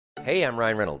Hey, I'm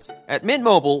Ryan Reynolds. At Mint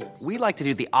Mobile, we like to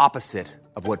do the opposite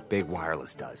of what Big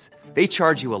Wireless does. They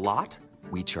charge you a lot,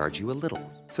 we charge you a little.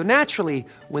 So naturally,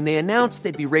 when they announced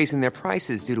they'd be raising their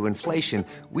prices due to inflation,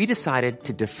 we decided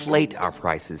to deflate our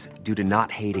prices due to not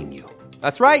hating you.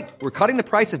 That's right. We're cutting the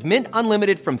price of Mint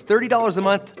Unlimited from $30 a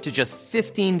month to just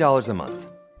 $15 a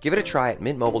month. Give it a try at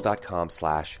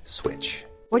mintmobile.com/switch.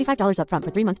 $45 up front for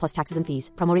 3 months plus taxes and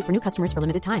fees. Promo rate for new customers for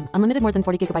limited time. Unlimited more than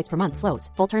 40 gigabytes per month. Slows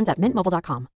full terms at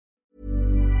mintmobile.com.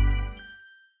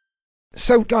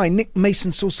 So, Guy, Nick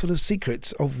Mason, Saucerful of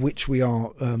Secrets, of which we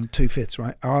are 2/5,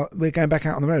 right? We're going back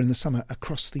out on the road in the summer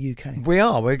across the UK. We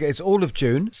are. It's all of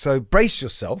June, so brace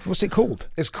yourself. What's it called?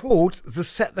 It's called the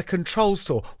Set the Controls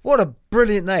Tour. What a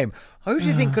brilliant name. Who do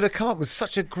you think could have come up with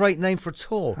such a great name for a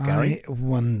tour, Gary? I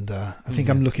wonder. I think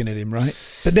I'm looking at him, right?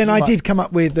 But then I did come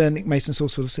up with Nick Mason,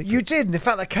 Saucerful of Secrets. You did. And in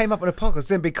fact, that came up in a podcast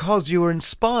then because you were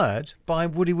inspired by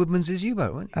Woody Woodmans's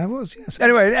U-Boat, weren't you? I was, yes.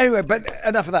 Anyway, but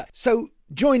enough of that. So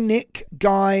join Nick,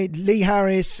 Guy, Lee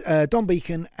Harris, Don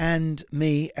Beacon and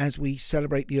me as we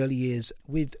celebrate the early years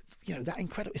with, that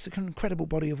incredible, it's an incredible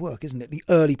body of work, isn't it? The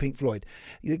early Pink Floyd.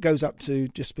 It goes up to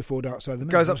just before Dark Side of the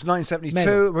Moon. Goes up to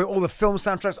 1972, with all the film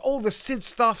soundtracks, all the Sid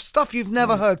stuff you've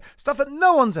never heard, stuff that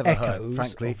no one's ever heard,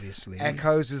 frankly. Obviously.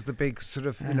 Echoes is the big sort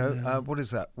of, what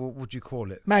is that? What would you call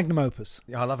it? Magnum opus.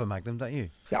 Yeah, I love a Magnum, don't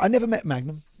you? Yeah, I never met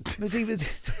Magnum.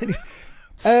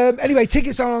 Anyway,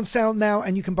 tickets are on sale now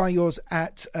and you can buy yours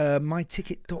at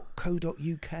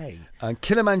myticket.co.uk. And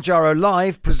Kilimanjaro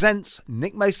Live presents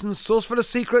Nick Mason's Saucerful of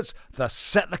Secrets, the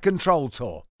Set the Control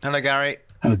Tour. Hello, Gary.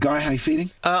 Hello, Guy. How are you feeling?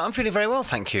 I'm feeling very well,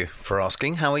 thank you for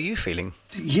asking. How are you feeling?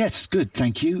 Yes, good,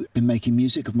 thank you. Been making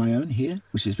music of my own here,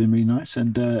 which has been really nice.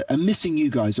 And I'm missing you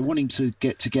guys. I'm wanting to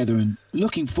get together and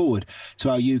looking forward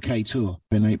to our UK tour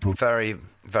in April. Very,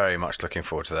 very much looking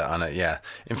forward to that. I know, yeah.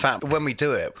 In fact, when we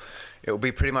do it, it will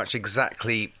be pretty much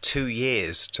exactly 2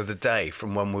 years to the day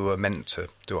from when we were meant to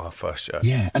do our first show.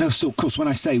 Yeah, and also, of course, when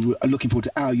I say we're looking forward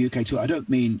to our UK tour, I don't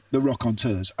mean the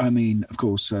Rock-on-Tours. I mean, of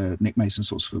course, Nick Mason's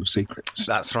Saucerful of Secrets.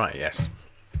 That's right, yes.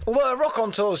 Although a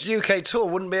Rock-on-Tour's UK tour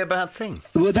wouldn't be a bad thing.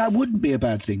 Well, that wouldn't be a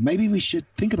bad thing. Maybe we should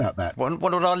think about that. What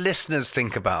would our listeners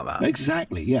think about that?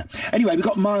 Exactly, yeah. Anyway, we've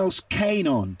got Miles Kane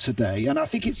on today, and I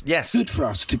think it's good for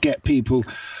us to get people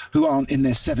who aren't in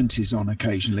their 70s on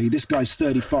occasionally. This guy's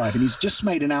 35, and he's just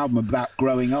made an album about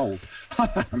growing old.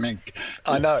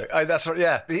 I know. That's what,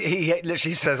 yeah. He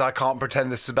literally says, I can't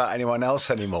pretend this is about anyone else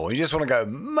anymore. You just want to go,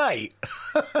 mate.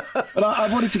 But I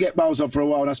wanted to get Miles on for a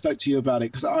while, and I spoke to you about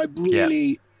it, because I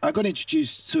really... I got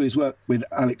introduced to his work with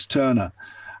Alex Turner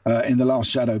in The Last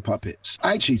Shadow Puppets,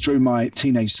 actually through my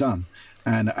teenage son,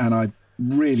 and I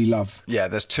really love. Yeah,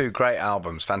 there's 2 great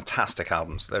albums, fantastic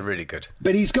albums. They're really good.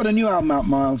 But he's got a new album out,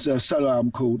 Miles, a solo album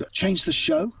called Change the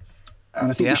Show, and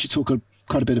I think we should talk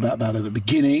quite a bit about that at the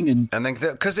beginning. And then,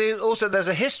 because also there's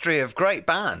a history of great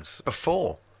bands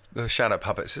before the Shadow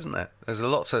Puppets, isn't there? There's a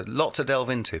lot to delve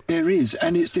into. There is,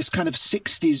 and it's this kind of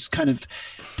 60s kind of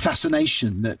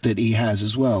fascination that he has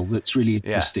as well that's really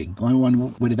interesting. I wonder,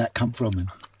 where did that come from?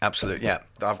 Absolutely, yeah.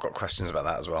 I've got questions about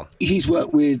that as well. He's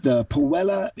worked with Paul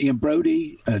Weller, Ian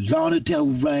Brody, Lana Del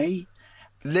Rey.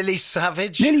 Lily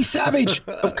Savage,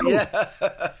 of course. Yeah.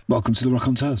 Welcome to the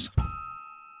Rock-on-Tours.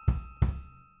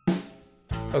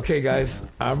 Okay, guys,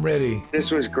 I'm ready. This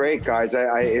was great, guys.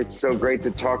 It's so great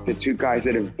to talk to 2 guys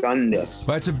that have done this.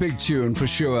 Well, it's a big tune for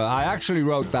sure. I actually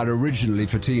wrote that originally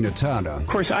for Tina Turner. Of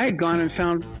course, I had gone and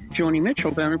found Joni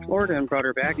Mitchell down in Florida and brought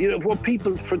her back. What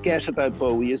people forget about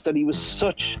Bowie is that he was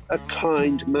such a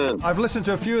kind man. I've listened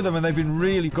to a few of them and they've been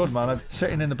really good, man. I'm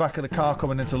sitting in the back of the car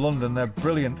coming into London. They're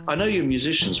brilliant. I know you're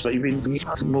musicians, but you've been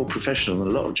more professional than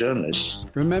a lot of journalists.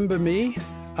 Remember me?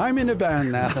 I'm in a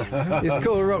band now. It's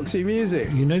called Roxy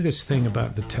Music. You know this thing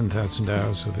about the 10,000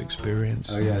 hours of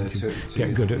experience? Oh, yeah.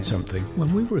 Get good at something.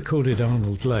 When we recorded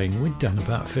Arnold Lane, we'd done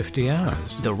about 50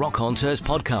 hours. The Rock-on-Tours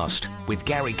podcast with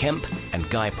Gary Kemp and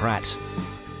Guy Pratt.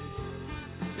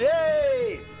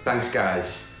 Yay! Thanks,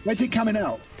 guys. When's it coming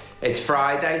out? It's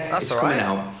Friday. That's all right. It's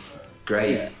coming out.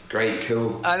 Great,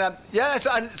 cool. And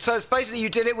so it's basically you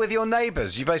did it with your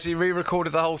neighbours. You basically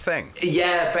re-recorded the whole thing.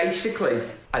 Yeah, basically,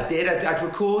 I did. I'd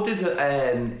recorded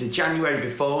the January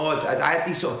before. I had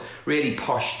these sort of really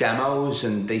posh demos,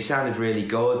 and they sounded really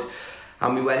good.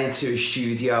 And we went into a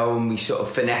studio and we sort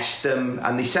of finessed them,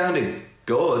 and they sounded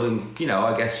good. And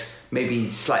I guess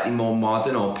maybe slightly more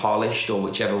modern or polished, or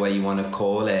whichever way you want to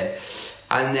call it.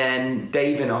 And then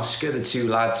Dave and Oscar, the 2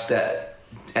 lads that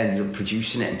ended up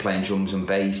producing it and playing drums and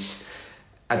bass,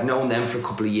 I'd known them for a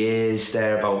couple of years.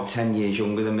 They're about 10 years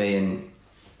younger than me, and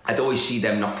I'd always see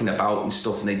them knocking about and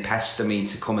stuff, and they'd pester me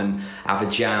to come and have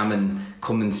a jam and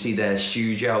come and see their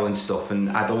studio and stuff, and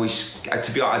I'd always,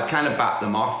 to be honest, I'd kind of back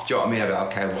them off. Do you know what I mean? I'd be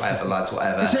like, okay, whatever, lads,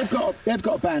 whatever. They've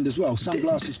got a band as well,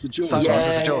 Sunglasses for Jaws.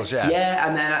 Sunglasses for Jaws, yeah. Yeah,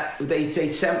 and then they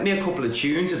sent me a couple of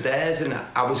tunes of theirs, and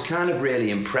I was kind of really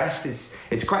impressed.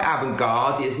 It's quite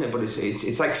avant-garde, isn't it? But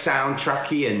it's like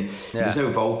soundtracky, and there's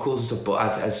no vocals and stuff,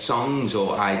 but as songs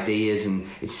or ideas, and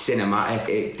it's cinematic,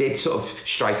 it did sort of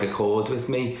strike a chord with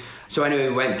me. So anyway,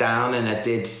 we went down, and I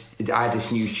had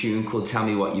this new tune called Tell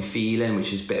Me What You're Feeling,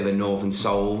 which is a bit of a Northern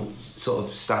Soul sort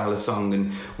of style of song,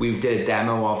 and we did a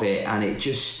demo of it, and it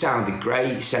just sounded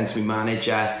great. Sent to my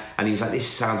manager, and he was like, this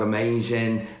sounds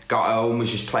amazing. Got home,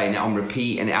 was just playing it on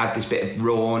repeat, and it had this bit of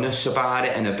rawness about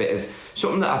it, and a bit of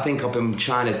something that I think I've been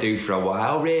trying to do for a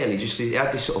while, really. Just it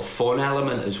had this sort of fun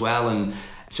element as well, and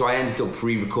so I ended up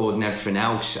re-recording everything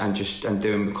else and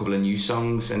doing a couple of new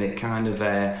songs, and it kind of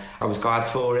I was glad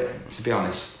for it, to be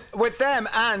honest. With them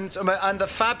and the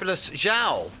fabulous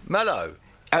João Melo.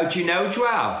 Oh, do you know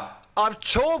João? I've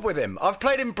toured with him. I've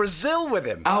played in Brazil with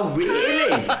him. Oh,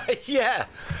 really? Yeah.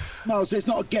 Miles, there's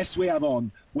not a guest we have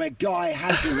on where Guy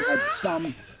hasn't had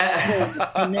some form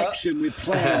of connection with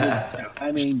playing with.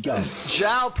 I mean, go.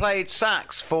 João played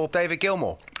sax for David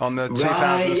Gilmour on the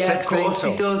 2016 yeah, of course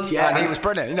tour. He did, yeah. And he was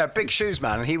brilliant. You know, big shoes,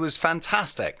 man, and he was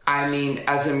fantastic. I mean,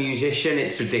 as a musician,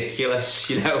 it's ridiculous,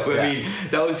 you know. I mean,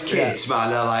 those kids,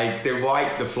 man, are like, they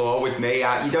wipe the floor with me.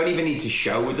 You don't even need to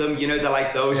show them, you know. They're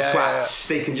like those twats.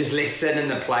 They can just listen and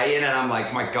they're playing, and I'm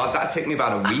like, my God, that'd take me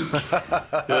about a week.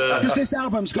 Because this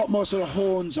album's got more sort of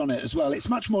horns on it as well. It's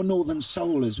much more Northern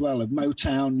Soul as well, a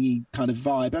Motown-y kind of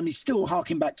vibe. I mean, still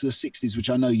harking back to the 60s, which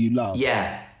I know you love.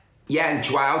 Yeah, and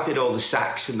João did all the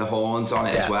sax and the horns on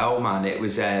it as well, man. It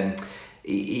was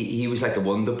he was like the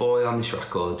wonder boy on this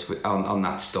record, on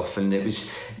that stuff, and it was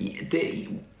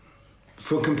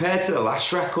compared to the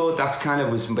last record, that kind of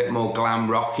was a bit more glam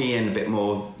rocky and a bit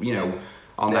more, you know,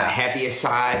 on that heavier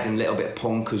side, and a little bit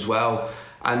punk as well.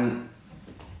 And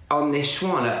on this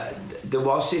one, there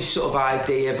was this sort of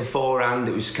idea beforehand.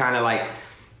 It was kind of like,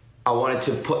 I wanted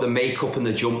to put the makeup and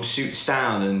the jumpsuits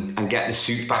down and get the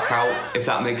suit back out, if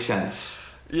that makes sense.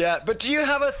 Yeah, but do you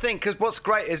have a thing, because what's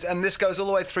great is, and this goes all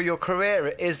the way through your career,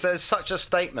 is there's such a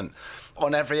statement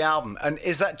on every album, and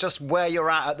is that just where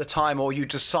you're at the time, or you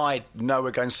decide, no,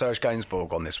 we're going Serge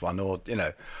Gainsbourg on this one, or, you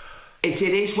know? It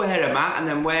is where I'm at, and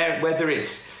then whether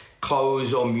it's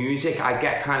clothes or music, I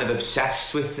get kind of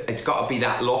obsessed with, it's got to be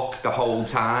that look the whole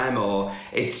time, or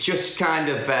it's just kind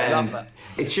of love that.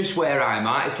 It's just where I'm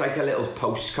at. It's like a little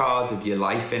postcard of your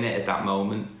life in it at that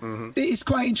moment. Mm-hmm. It's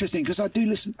quite interesting because I'm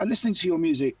listening to your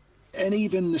music, and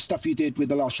even the stuff you did with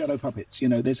the last Shadow Puppets. You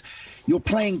know, you're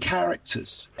playing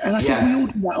characters, and I think we all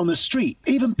do that on the street.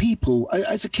 Even people,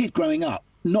 as a kid growing up,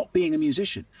 not being a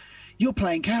musician, you're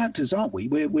playing characters, aren't we?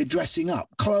 We're dressing up.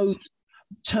 Clothes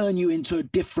turn you into a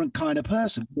different kind of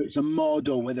person, whether it's a mod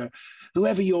or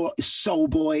whoever your soul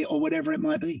boy or whatever it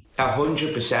might be.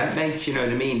 100%, mate. You know what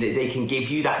I mean? They can give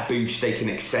you that boost. They can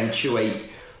accentuate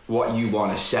what you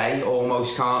want to say,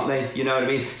 almost, can't they? You know what I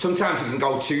mean? Sometimes it can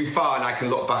go too far, and I can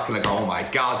look back and I go, "Oh my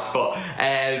God!" But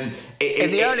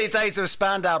in the early days of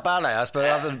Spandau Ballet, I suppose,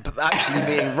 other than actually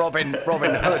being Robin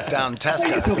Hood down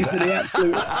Tesco. You're talking to the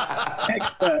absolute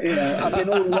expert. You know, I've been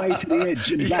all the way to the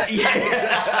edge and back.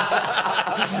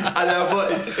 I know,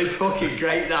 but it's fucking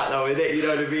great that though, isn't it? You know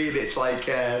what I mean? It's like,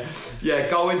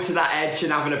 going to that edge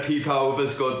and having a peep over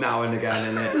is good now and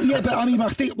again, isn't it? Yeah, but I mean, I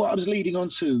think what I was leading on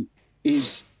to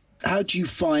is, how do you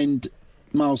find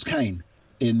Miles Kane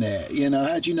in there? You know,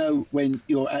 how do you know when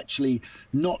you're actually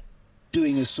not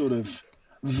doing a sort of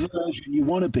version you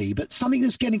want to be, but something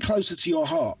that's getting closer to your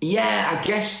heart? Yeah, I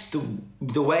guess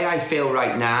the way I feel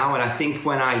right now, and I think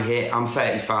I'm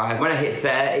 35, when I hit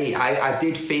 30, I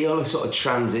did feel a sort of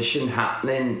transition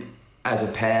happening as a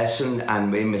person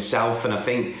and in myself, and I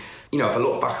think, you know, if I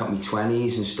look back at my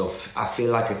 20s and stuff, I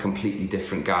feel like a completely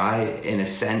different guy in a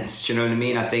sense, do you know what I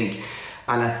mean? I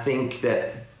think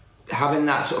that having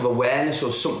that sort of awareness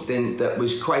or something that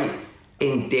was quite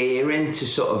endearing to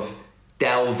sort of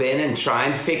delve in and try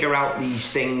and figure out these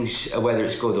things, whether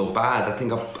it's good or bad. I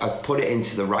think I put it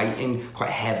into the writing quite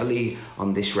heavily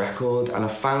on this record, and I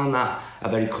found that a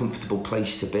very comfortable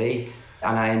place to be.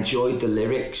 And I enjoyed the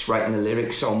lyrics, writing the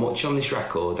lyrics so much on this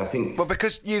record. I think... Well,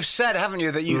 because you've said, haven't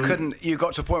you, that you couldn't... You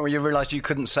got to a point where you realised you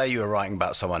couldn't say you were writing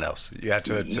about someone else. You had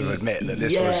to admit that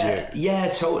this was you. Yeah,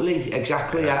 totally,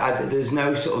 exactly. Yeah. There's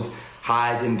no sort of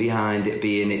hiding behind it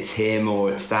being it's him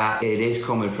or it's that. It is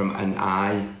coming from an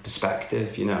I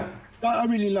perspective, you know. I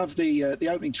really love the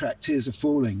opening track, Tears Are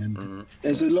Falling, and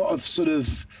there's a lot of sort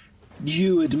of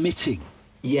you admitting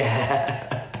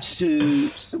Yeah. to,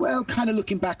 well, kind of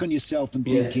looking back on yourself and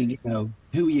thinking,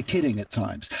 who are you kidding at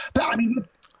times? But I mean,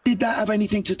 did that have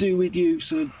anything to do with you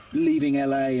sort of leaving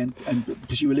LA and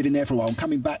because you were living there for a while and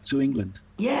coming back to England?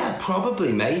 Yeah,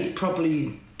 probably, mate.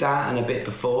 Probably that and a bit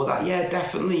before that. Yeah,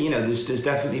 definitely. There's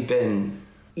definitely been.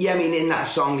 Yeah, I mean, in that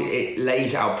song, it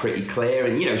lays out pretty clear.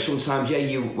 And, sometimes,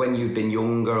 when you've been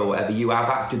younger or whatever, you have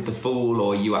acted the fool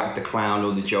or you act the clown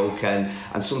or the joker.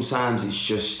 And sometimes it's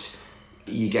just,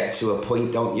 you get to a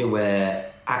point, don't you,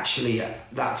 where actually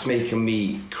that's making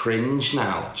me cringe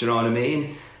now. Do you know what I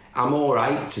mean? I'm all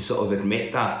right to sort of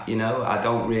admit that, I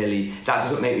don't really, that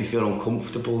doesn't make me feel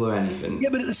uncomfortable or anything. Yeah,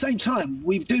 but at the same time,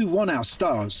 we do want our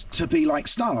stars to be like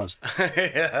stars.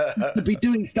 To be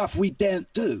doing stuff we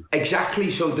daren't do.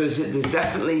 Exactly, so there's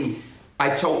definitely,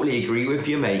 I totally agree with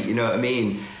you, mate, you know what I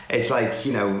mean? It's like,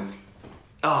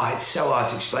 it's so hard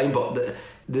to explain, but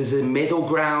there's a middle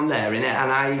ground there,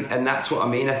 innit? And that's what I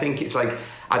mean. I think it's like,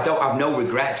 I have no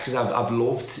regrets because I've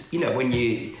loved, when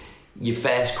you're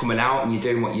first coming out and you're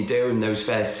doing what you do in those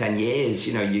first 10 years,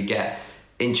 you get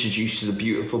introduced to the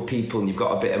beautiful people and you've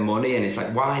got a bit of money and it's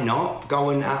like, why not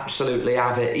go and absolutely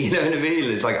have it? You know what I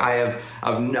mean? It's like I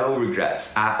have no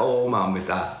regrets at all, man, with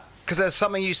that. Because there's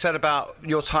something you said about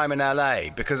your time in LA,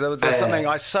 because there's something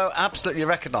I so absolutely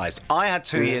recognised. I had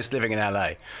 2 years living in LA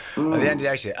at the end of the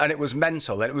 80s, and it was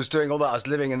mental, and it was doing all that. I was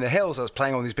living in the hills, I was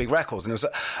playing all these big records, and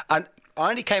I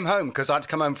only came home because I had to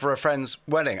come home for a friend's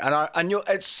wedding, and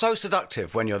it's so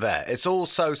seductive when you're there. It's all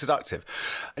so seductive,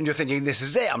 and you're thinking, "This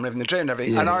is it. I'm living the dream and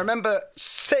everything." Yeah. And I remember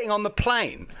sitting on the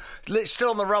plane, still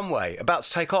on the runway, about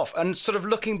to take off, and sort of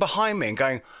looking behind me and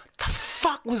going, "The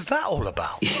fuck was that all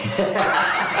about?"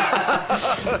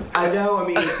 I know. I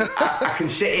mean, I can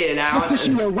sit here now. Because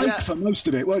you were awake for most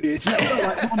of it, won't you? It's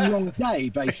like one long day,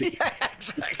 basically. Yeah,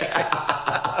 exactly.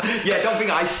 Yeah, don't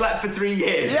think I slept for 3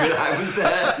 years when I was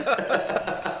there.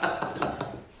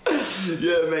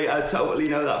 Yeah, mate, I totally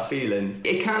know that feeling.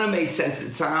 It kind of made sense at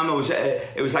the time.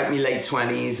 It was like my late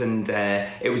 20s, and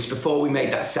it was before we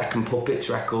made that second Puppets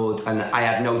record, and I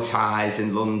had no ties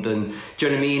in London. Do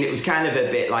you know what I mean? It was kind of a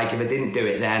bit like, if I didn't do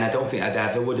it then, I don't think I'd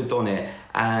ever would have done it.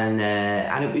 And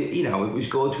it, it was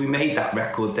good. We made that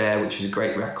record there, which was a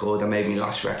great record. I made my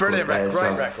last record. Brilliant there,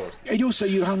 great record. And also,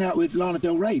 you hung out with Lana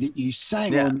Del Rey, didn't you? You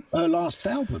sang on her last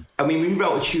album. I mean, we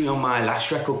wrote a tune on my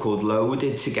last record called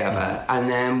Loaded together, and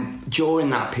then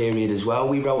during that period as well,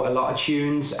 we wrote a lot of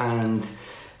tunes, and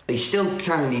they still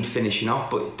kind of need finishing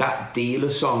off. But that Dealer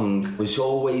song was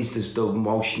always the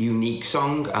most unique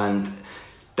song, and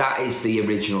that is the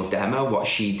original demo, what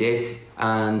she did,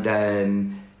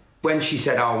 and. When she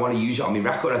said, I want to use it on my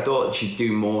record, I thought she'd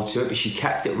do more to it, but she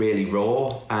kept it really raw.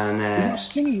 And you're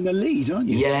singing the lead, aren't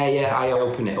you? Yeah, I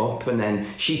open it up, and then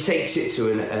she takes it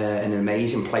to an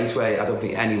amazing place where I don't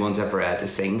think anyone's ever heard her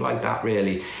sing like that,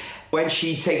 really. When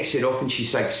she takes it up and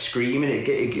she's like screaming,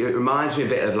 it reminds me a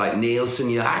bit of like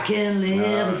Nielsen, I can't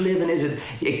live, living is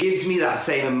it gives me that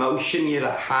same emotion,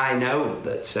 that high note,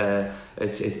 that's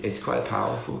it's quite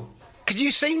powerful. Because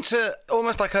you seem to,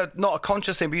 almost like not a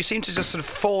conscious thing, but you seem to just sort of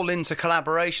fall into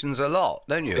collaborations a lot,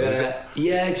 don't you? Is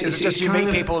it just you meet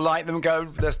people, like them, go,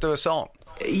 let's do a song?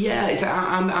 Yeah,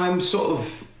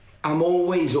 I'm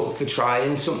always up for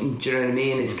trying something, do you know what I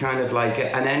mean? It's kind of like,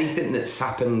 and anything that's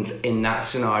happened in that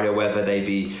scenario, whether they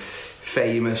be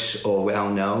famous or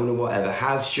well-known or whatever,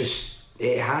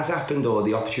 it has happened, or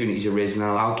the opportunity's arisen,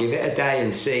 and I'll give it a day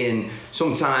and see. And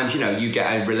sometimes, you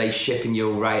get a relationship and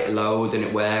you'll write a load and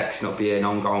it works, not be an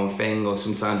ongoing thing, or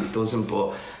sometimes it doesn't.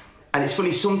 And it's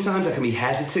funny, sometimes I can be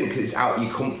hesitant because it's out of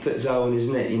your comfort zone,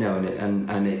 isn't it?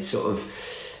 And it's sort of,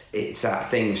 it's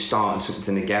that thing of starting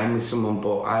something again with someone.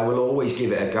 But I will always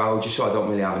give it a go, just so I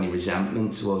don't really have any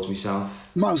resentment towards myself.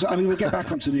 Miles, I mean, we'll get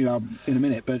back onto the new album in a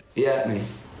minute, but yeah, mate.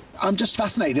 I'm just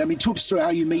fascinated. I mean, talk us through how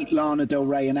you meet Lana Del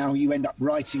Rey and how you end up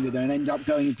writing with her and end up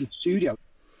going into the studio.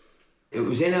 It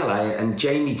was in LA, and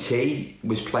Jamie T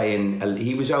was playing.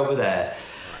 He was over there.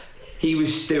 He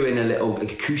was doing a little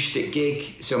acoustic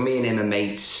gig. So me and him are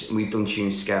mates. We've done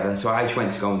tunes together. So I just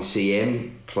went to go and see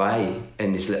him play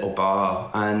in this little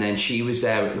bar, and then she was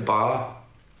there at the bar.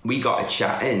 We got a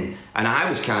chatting, and I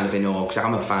was kind of in awe because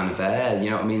I'm a fan of her.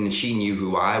 You know what I mean? And she knew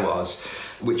who I was,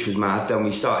 which was mad. Then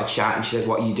we started chatting. She said,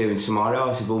 "What are you doing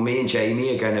tomorrow?" I said, "Well, me and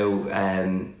Jamie are going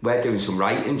to, we're doing some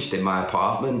writing just in my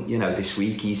apartment, this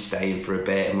week. He's staying for a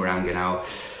bit and we're hanging out."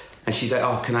 And she's like,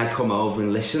 "Oh, can I come over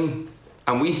and listen?"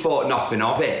 And we thought nothing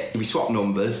of it. We swapped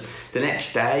numbers. The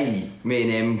next day, me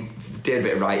and him did a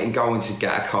bit of writing, going to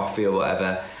get a coffee or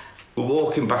whatever. We're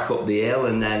walking back up the hill,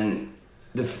 and then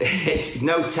it's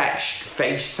no text,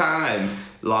 FaceTime,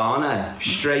 Lana,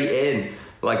 straight in.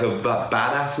 like a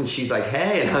badass, and she's like,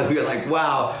 hey, and we were like,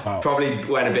 wow. Probably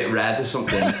went a bit red or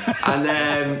something. And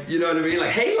then, you know what I mean, like,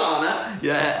 hey Lana,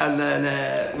 and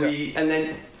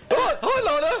then hi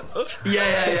Lana.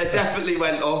 Yeah, definitely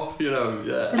went up, you know.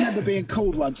 Yeah. I remember being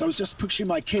called once. I was just pushing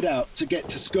my kid out to get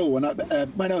to school, and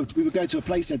we were going to a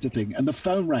play centre thing, and the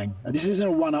phone rang. And this isn't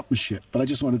a one-upmanship, but I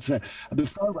just wanted to say, and the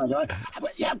phone rang. I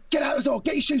went, yeah, get out of the door,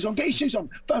 get your shoes on.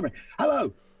 Phone rang.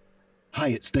 Hello. Hi,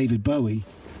 it's David Bowie.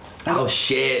 Oh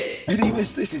shit! And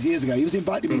this is years ago. He was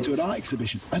inviting me to an art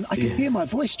exhibition, and I could hear my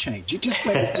voice change. It just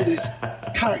went into this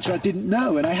character I didn't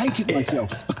know, and I hated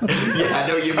myself. Yeah, I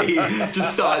know what you mean.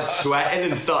 Just started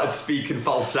sweating and started speaking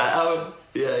falsetto.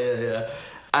 Yeah.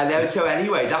 And then, so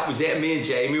anyway, that was it. And me and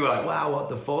Jamie were like, wow, what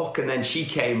the fuck? And then she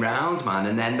came round, man.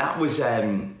 And then that was,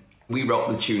 we wrote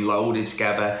the tune Loaded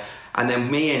together. And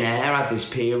then me and Air had this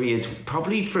period,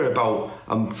 probably for about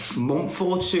a month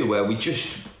or two, where we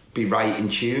just be writing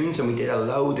tunes, and we did a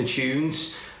load of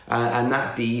tunes. And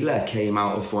that Dealer came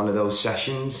out of one of those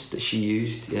sessions that she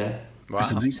used, yeah. Wow.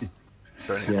 That's amazing.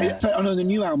 Brilliant. Yeah. On the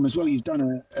new album as well, you've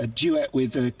done a duet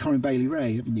with Corinne Bailey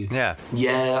Rae, haven't you? Yeah,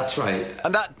 that's right.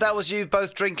 And that was you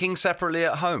both drinking separately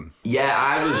at home? Yeah,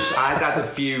 I'd had a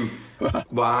few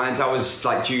wines. I was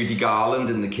like Judy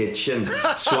Garland in the kitchen,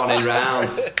 swanning round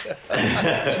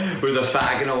with a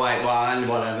fag and a white wine,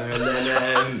 whatever. And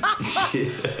then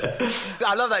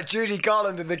I love that, Judy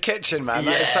Garland in the kitchen, man.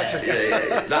 That is such a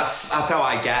that's how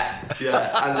I get.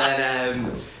 Yeah, and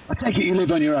then I take it you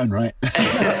live on your own, right?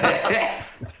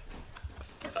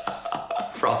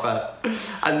 Proper.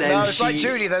 And then no, it's like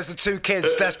Judy, there's the two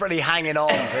kids desperately hanging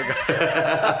on.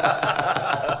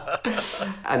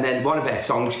 And then one of her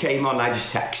songs came on, I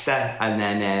just texted her, and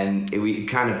then we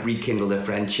kind of rekindled a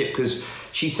friendship, because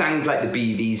she sang like the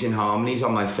BVs in harmonies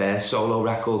on my first solo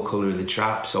record, Colour of the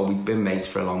Trap, so we've been mates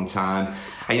for a long time.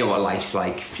 And you know what life's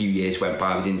like, a few years went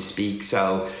by, we didn't speak,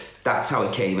 so that's how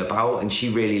it came about. And she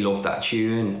really loved that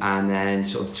tune, and then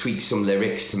sort of tweaked some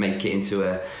lyrics to make it into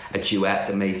a duet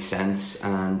that made sense.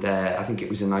 And I think it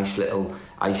was a nice little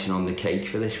icing on the cake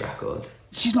for this record.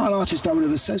 She's not an artist I would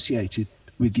have associated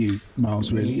with you,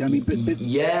 Miles, really. I mean, but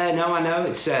yeah, no, I know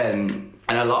it's and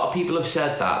a lot of people have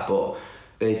said that, but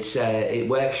it's it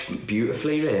works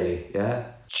beautifully, really. Yeah.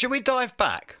 Should we dive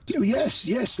back? Yes.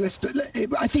 Let's.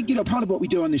 I think part of what we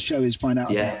do on this show is find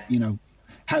out, about,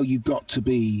 how you got to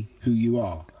be who you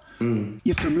are.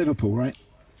 You're from Liverpool, right?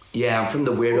 Yeah, I'm from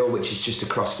the Wirral, which is just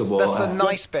across the water. That's the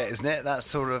nice bit, isn't it? That's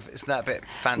sort of, isn't that a bit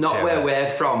fancy? Not where we're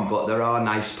from, but there are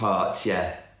nice parts,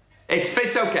 yeah. It's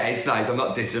okay, it's nice. I'm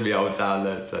not dissing my old town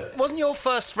there. Wasn't your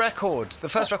first record, the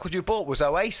first record you bought was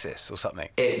Oasis or something?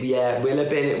 It will have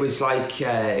been. It was like,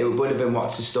 it would have been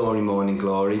What's the Story, Morning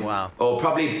Glory. Wow. Or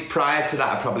probably prior to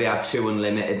that, I probably had 2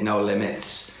 Unlimited, No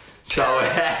Limits. So...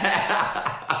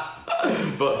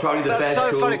 But probably the That's first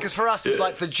so funny, because for us it's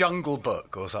like the Jungle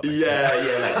Book or something. Yeah,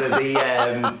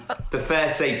 like the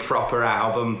first, say, proper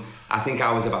album, I think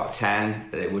I was about 10,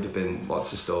 it would have been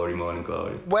What's the Story, Morning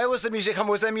Glory. Where was the music?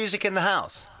 Was there music in the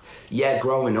house? Yeah,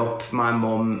 growing up, my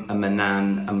mum and my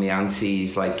nan and my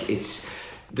aunties, like, it's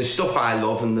the stuff I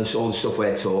love, and all the stuff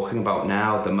we're talking about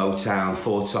now, the Motown,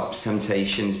 Four Tops,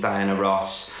 Temptations, Diana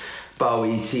Ross,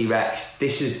 Bowie, T-Rex.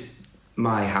 This is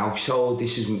my household.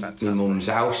 This is my mum's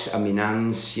house and my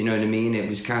nan's, you know what I mean? It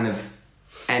was kind of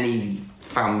any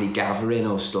family gathering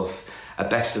or stuff, a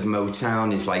best of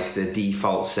Motown is like the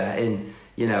default setting,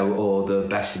 or the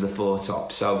best of the Four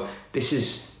Tops. So this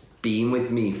has been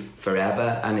with me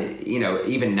forever, and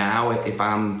even now, if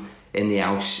I'm in the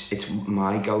house, it's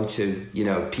my go-to.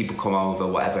 People come over,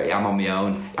 whatever, I'm on my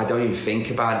own, I don't even think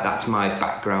about it. That's my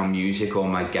background music, or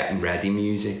my getting ready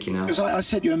music, Because I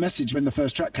sent you a message when the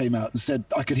first track came out and said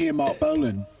I could hear Mark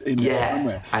Bolan in there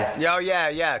somewhere.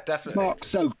 Yeah, definitely. Mark's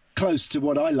so close to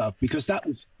what I love, because that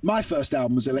was my first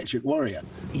album was Electric Warrior.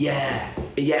 Yeah,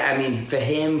 I mean, for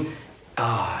him,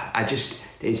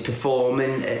 his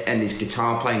performing and his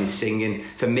guitar playing, his singing,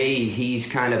 for me, he's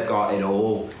kind of got it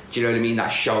all. Do you know what I mean? That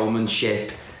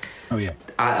showmanship. Oh, yeah.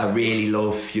 I really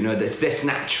love, that's this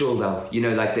natural, though.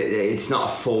 Like, it's not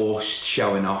a forced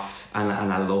showing off, and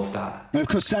I love that. And, of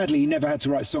course, sadly, he never had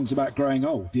to write songs about growing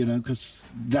old,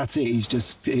 because that's it.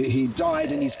 He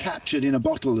died and he's captured in a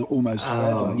bottle almost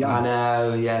forever. Yeah. I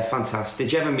know, yeah, fantastic.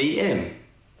 Did you ever meet him?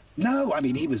 No, I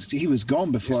mean, he was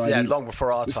gone before. Yeah, long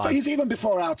before our time. He's even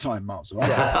before our time, Miles. Right?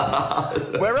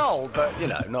 Yeah. We're old, but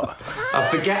not. I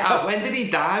forget. When did he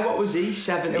die? What was he?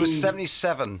 70? It was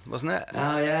 77, wasn't it?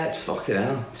 Oh yeah, it's fucking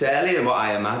hell. It's earlier than what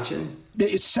I imagined.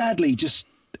 It's sadly just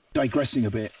digressing a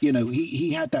bit.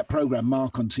 He had that program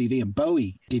Mark on TV, and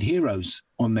Bowie did Heroes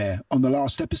on there on the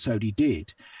last episode he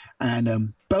did.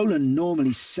 And Bolan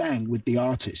normally sang with the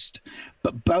artist,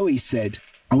 but Bowie said,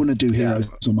 I want to do Heroes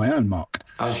on my own, Mark.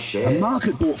 Oh, shit. And Mark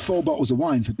had bought 4 bottles of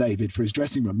wine for David for his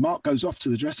dressing room. Mark goes off to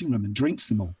the dressing room and drinks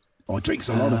them all, or drinks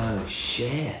a lot of them. Oh,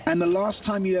 shit. And the last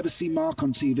time you ever see Mark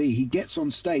on TV, he gets on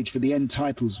stage for the end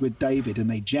titles with David and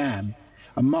they jam,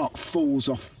 and Mark falls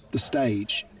off the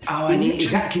stage. Oh, and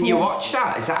can you watch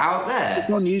that? Is that out there?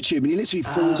 It's on YouTube, and he literally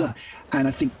falls off. And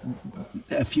I think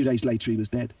a few days later he was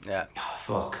dead. Yeah. Oh,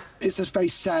 fuck. It's a very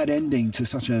sad ending to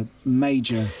such a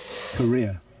major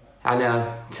career. I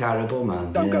know. Terrible,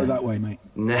 man. Don't go that way, mate.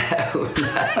 No.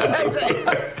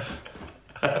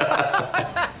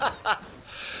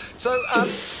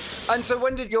 So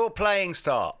when did your playing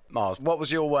start, Miles? What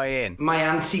was your way in? My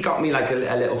auntie got me like a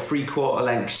little 3/4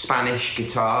 length Spanish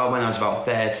guitar when I was about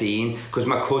 13, because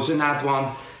my cousin had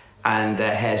one and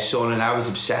her son, and I was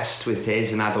obsessed with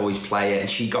his and I'd always play it, and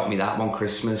she got me that one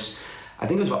Christmas. I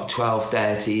think it was about 12,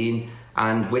 13,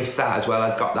 and with that as well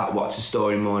I'd got that What's the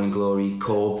Story Morning Glory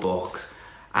chord book,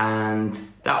 and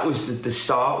that was the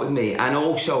start with me. And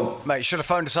also, mate, you should have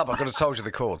phoned us up. I could have told you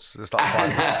the chords. It's like I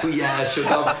know, yeah, I should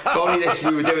have. If only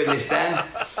we were doing this then.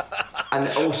 And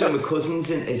also, my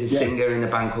cousin's is a singer in a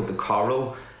band called The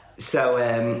Coral. So,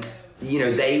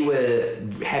 they were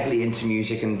heavily into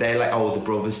music, and they're like older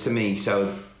brothers to me.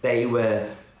 So they were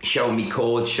showing me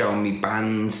chords, showing me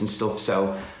bands and stuff.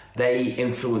 So they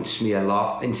influenced me a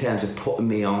lot in terms of putting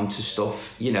me on to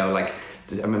stuff, like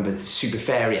I remember the Super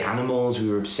Fairy Animals we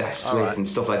were obsessed with and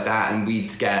stuff like that, and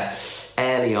we'd get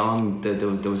early on there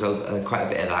was quite a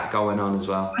bit of that going on as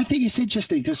well. I think it's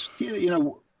interesting because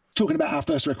talking about our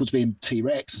first records being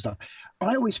T-Rex and stuff,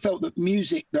 I always felt that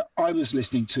music that I was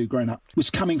listening to growing up was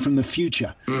coming from the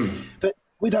future. But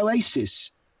with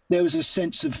Oasis, there was a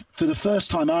sense of, for the first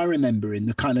time I remember in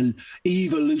the kind of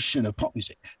evolution of pop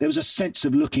music, there was a sense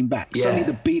of looking back. Suddenly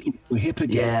the Beatles were hip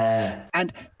again,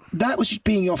 and that was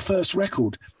being your first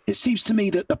record. It seems to me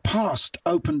that the past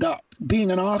opened up. Being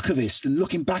an archivist and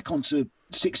looking back onto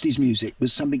 60s music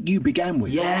was something you began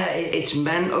with. Yeah, it's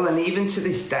mental. And even to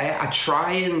this day, I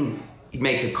try and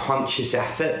make a conscious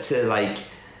effort to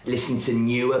listen to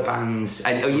newer bands,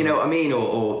 and you know what I mean,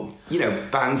 or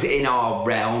bands in our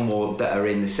realm or that are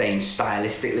in the same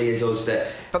stylistically as us.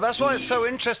 But that's why it's so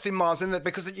interesting, Miles, in that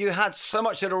because you had so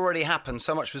much that already happened,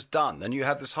 so much was done, and you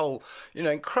had this whole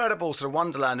incredible sort of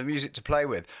wonderland of music to play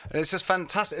with, and it's just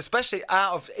fantastic, especially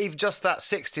out of even just that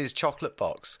 60s chocolate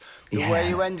box. Where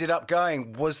you ended up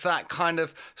going was that kind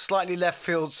of slightly left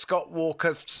field Scott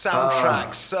Walker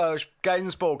soundtrack, Serge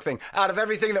Gainsbourg thing, out of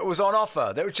everything that was on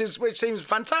offer, which seems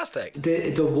fantastic.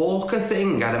 The Walker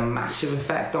thing had a massive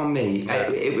effect on me.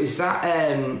 It was that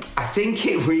I think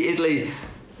it weirdly,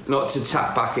 not to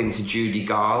tap back into Judy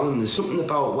Garland, there's something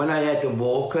about when I heard the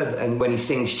Walker and when he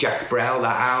sings Jack Brel,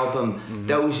 that album,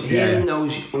 hearing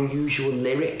those unusual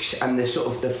lyrics and the sort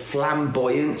of the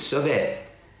flamboyance of it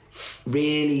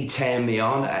really turned me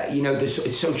on.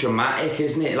 It's so dramatic,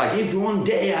 isn't it? Like, if one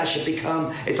day I should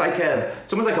become... It's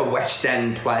almost like a West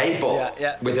End play, but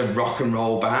with a rock and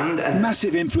roll band. And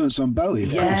massive influence on Bowie.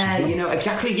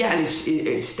 Exactly, yeah. And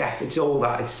it's all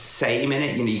that. It's the same, in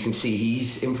it. You can see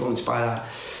he's influenced by that.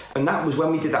 And that was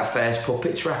when we did that first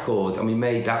Puppets record, and we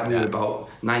made that, we were about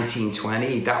 19,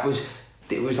 20.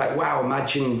 It was like, wow,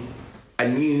 imagine a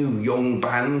new young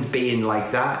band being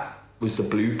like that. Was the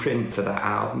blueprint for that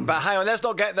album. But hang on, let's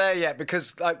not get there yet,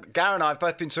 because Gary and I have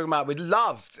both been talking about, we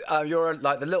love your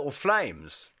the Little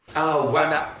Flames. Oh,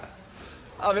 wow.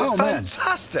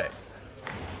 Fantastic. Man.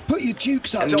 Put your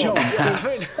dukes up, John.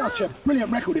 Such a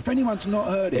brilliant record. If anyone's not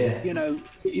heard it,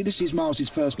 this is Miles'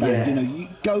 first band. You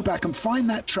go back and find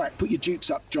that track, Put Your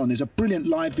Dukes Up, John. There's a brilliant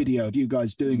live video of you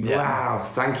guys doing it. Wow,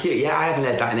 thank you. Yeah, I haven't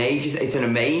heard that in ages. It's an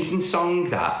amazing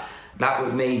song,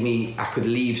 that made me, I could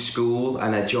leave school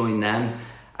and I joined them.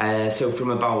 So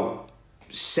from about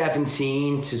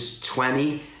 17 to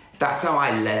 20, that's how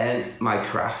I learned my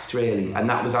craft, really. And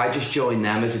that was, I just joined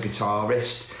them as a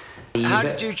guitarist. How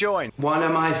did you join? One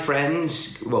of my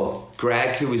friends,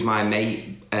 Greg, who was my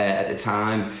mate at the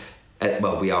time,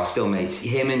 we are still mates,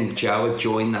 him and Joe had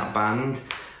joined that band,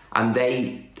 and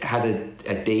they had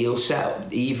a deal set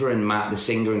up. Eva and Matt, the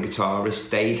singer and guitarist,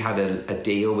 they'd had a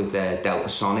deal with Delta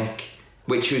Sonic,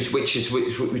 which had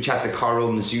the Coral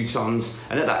and the Zootons,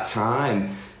 and at that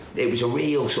time it was a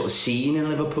real sort of scene in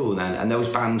Liverpool then, and those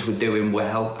bands were doing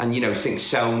well, and I think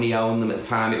Sony owned them at the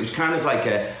time. It was kind of like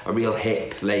a real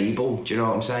hip label, do you know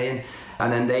what I'm saying?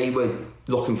 And then they were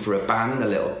looking for a band,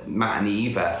 Matt and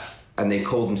Eva, and they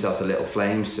called themselves the Little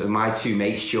Flames. So my two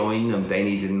mates joined them. They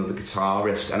needed another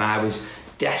guitarist, and I was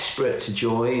desperate to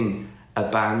join a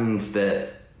band that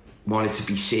wanted to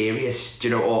be serious, do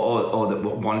you know, or that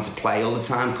wanted to play all the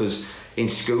time, because in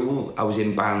school I was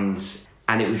in bands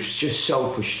and it was just so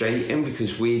frustrating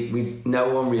because we no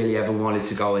one really ever wanted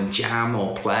to go and jam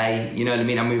or play, you know what I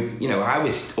mean? And we, you know, I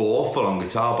was awful on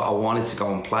guitar, but I wanted to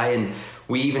go and play. And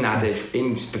we even had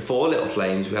before Little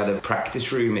Flames, we had a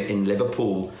practice room in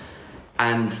Liverpool.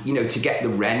 And, you know, to get the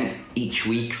rent each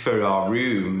week for our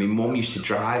room, my mum used to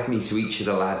drive me to each of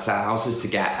the lads' houses to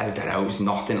get, I don't know, it was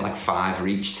nothing, like 5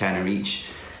 each, 10 each,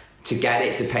 to get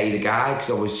it to pay the guy,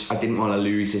 because I didn't want to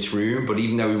lose this room. But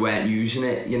even though we weren't using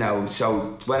it, you know,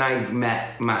 so when I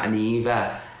met Matt and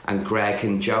Eva and Greg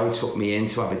and Joe took me in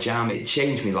to have a jam, it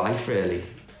changed my life, really.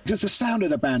 Just the sound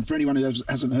of the band, for anyone who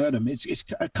hasn't heard them, it's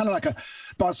kind of like a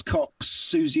Buzzcocks,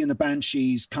 Susie and the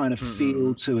Banshees kind of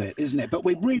feel to it, isn't it? But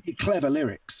with really clever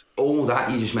lyrics. All that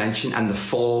you just mentioned, and The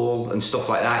Fall and stuff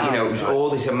like that, you know, it was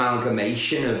all this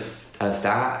amalgamation of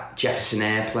that, Jefferson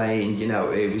Airplane, you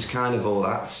know, it was kind of all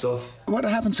that stuff. What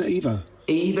happened to Eva?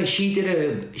 Eva, I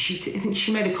think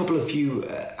she made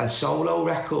a solo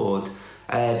record.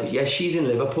 But yeah, she's in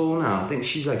Liverpool now. I think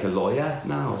she's like a lawyer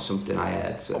now or something, I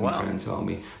heard. So my friend told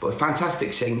me. But a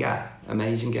fantastic singer,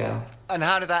 amazing girl. And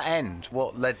how did that end?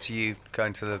 What led to you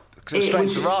going to the... Because it was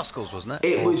Strange the Rascals, wasn't it?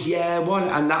 It was, yeah, one.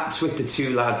 And that's with the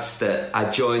 2 lads that I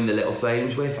joined the Little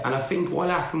Flames with. And I think what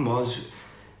happened was,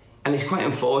 and it's quite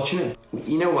unfortunate,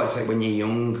 you know what it's like when you're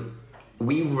young?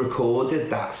 We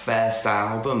recorded that first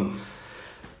album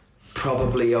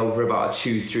probably over about a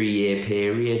 2-3 year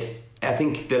period. I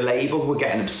think the label were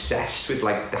getting obsessed with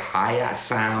like the hi-hat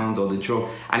sound or the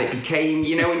drum, and it became,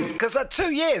 you know, because that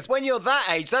 2 years when you're that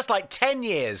age, that's like 10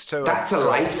 years to that's a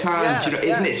lifetime, you know,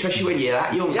 isn't it? Especially when you're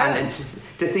that young, and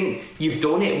to think you've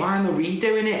done it, why am I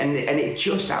redoing it? And it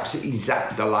just absolutely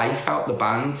zapped the life out the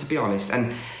band, to be honest.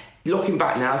 And looking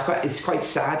back now, it's quite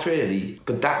sad, really.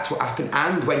 But that's what happened.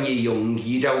 And when you're young,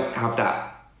 you don't have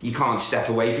that. You can't step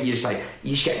away from it.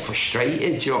 You just get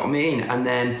frustrated. Do you know what I mean? And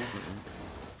then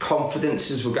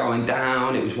confidences were going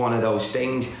down. It was one of those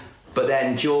things. But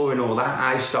then during all that,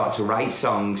 I started to write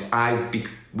songs. I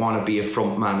want to be a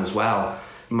front man as well.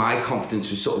 My confidence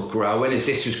was sort of growing as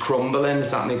this was crumbling,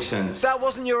 if that makes sense. That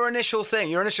wasn't your initial thing.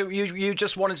 You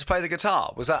just wanted to play the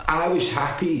guitar, was that? I was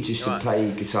happy just to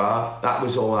play guitar. That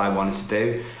was all I wanted to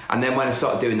do. And then when I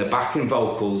started doing the backing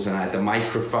vocals and I had the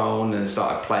microphone and I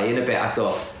started playing a bit, I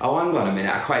thought, oh, hang on a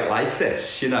minute, I quite like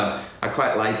this, you know.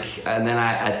 And then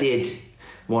I did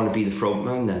want to be the front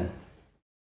man then.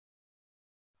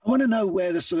 I want to know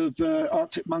where the sort of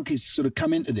Arctic Monkeys sort of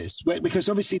come into this, because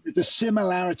obviously there's a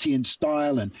similarity in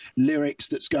style and lyrics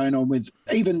that's going on with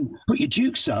even Put Your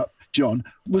Dukes Up, John,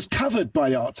 was covered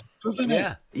by Arctic, wasn't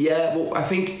it? Yeah, well, I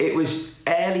think it was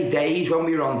early days when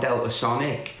we were on Delta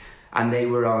Sonic and they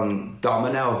were on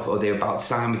Domino, or they were about to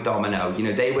sign with Domino. You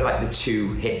know, they were like the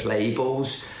 2 hip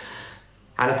labels.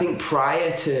 And I think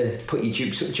prior to Put Your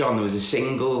Dukes Up, John, there was a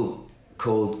single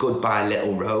called Goodbye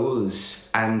Little Rose,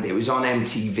 and it was on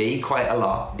MTV quite a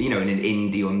lot, you know, in an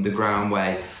indie underground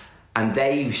way, and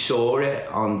they saw it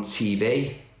on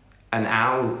TV, and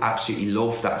Al absolutely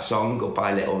loved that song,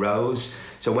 Goodbye Little Rose.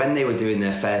 So when they were doing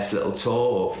their first little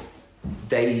tour,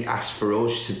 they asked for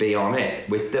us to be on it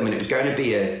with them, and it was going to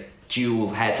be a dual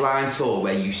headline tour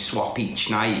where you swap each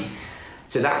night.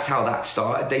 So that's how that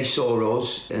started. They saw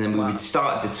us, and then we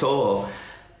started the tour.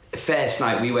 First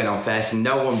night we went on first and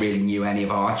no one really knew any of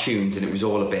our tunes, and it was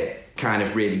all a bit kind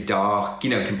of really dark, you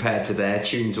know, compared to their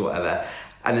tunes or whatever.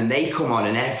 And then they come on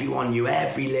and everyone knew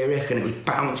every lyric and it was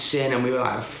bouncing, and we were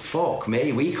like, fuck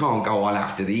me, we can't go on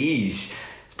after these.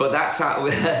 But that's how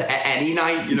any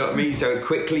night, you know what I mean? So it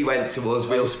quickly went to us,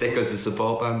 we'll stick as a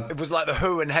support band. It was like the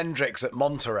Who and Hendrix at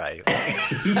Monterey.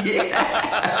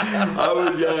 Yeah.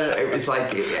 Oh yeah, it was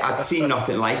like, I'd seen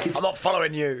nothing like it. I'm not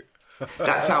following you.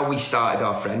 That's how we started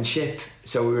our friendship.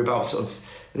 So we were about sort of,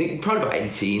 I think probably about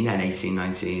 18 then, 18,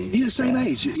 19. You're the same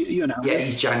age, you know? Yeah,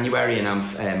 he's January and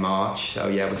I'm March, so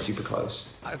yeah, we're super close.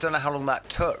 I don't know how long that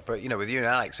took, but, you know, with you and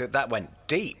Alex, that went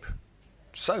deep.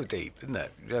 So deep, didn't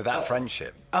it? You know, that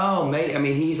friendship. Oh, mate, I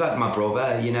mean, he's like my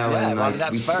brother, you know. Yeah, and like,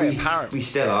 that's very apparent. We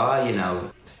still are, you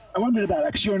know. I wondered about that,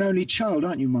 because you're an only child,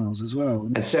 aren't you, Miles, as well?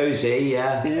 And so is he,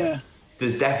 yeah. Yeah.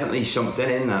 There's definitely something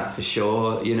in that for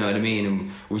sure, you know what I mean?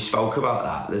 And we spoke about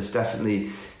that. There's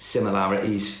definitely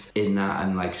similarities in that,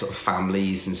 and like sort of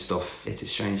families and stuff. It's a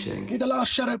strange thing. Did the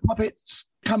last Shadow Puppets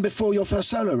come before your first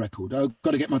solo record? I've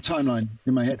got to get my timeline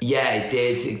in my head. Yeah, it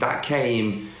did. That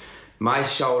came... My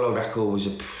solo record was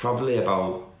probably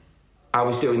about... I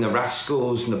was doing the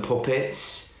Rascals and the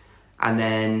Puppets, and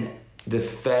then the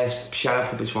first Shadow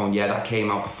Puppets one, yeah, that came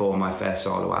out before my first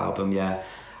solo album, yeah.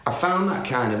 I found that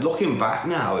kind of, looking back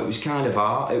now, it was kind of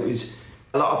art. It was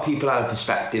A lot of people had a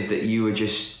perspective that you were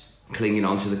just clinging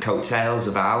on to the coattails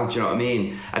of Al, do you know what I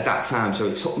mean, at that time. So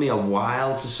it took me a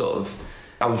while to sort of...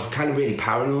 I was kind of really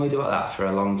paranoid about that for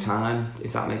a long time,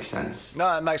 if that makes sense.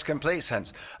 No, it makes complete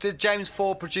sense. Did James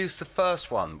Ford produce the first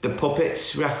one? The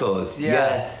Puppets record?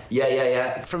 Yeah.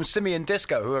 Yeah. From Simian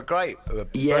Disco, who are great.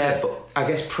 Yeah, but I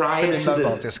guess prior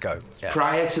Disco. Yeah.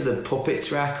 Prior to the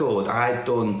Puppets record, I'd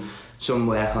done some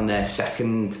work on their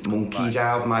second Monkeys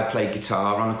album. I played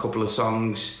guitar on a couple of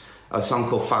songs. A song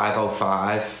called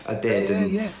 505 I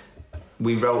did, Yeah.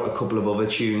 We wrote a couple of other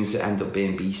tunes that ended up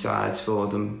being B-sides for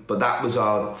them. But that was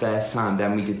our first time.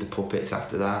 Then we did the Puppets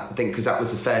after that. I think because that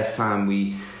was the first time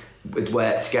we had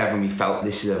worked together and we felt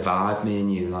this is a vibe, me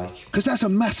and you, like. Because that's a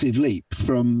massive leap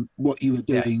from what you were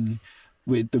doing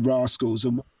with the Rascals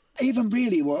and even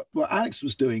really what Alex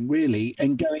was doing, really,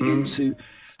 and going into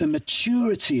the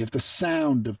maturity of the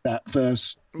sound of that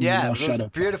first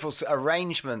beautiful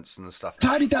arrangements and stuff.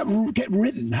 How did that get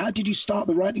written? How did you start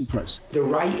the writing process? The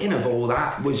writing of all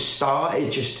that was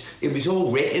started it was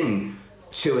all written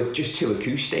to two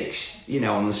acoustics,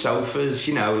 on the sofas,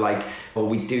 or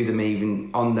we'd do them even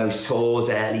on those tours,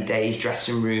 early days,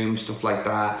 dressing rooms, stuff like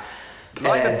that.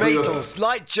 Like the Beatles,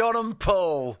 like John and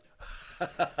Paul.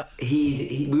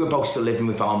 We were both still living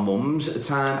with our mums at the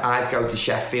time. I'd go to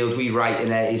Sheffield, we'd write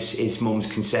in his mum's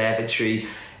conservatory.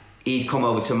 He'd come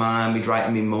over to mine, we'd write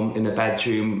in the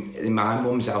bedroom in my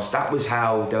mum's house. That was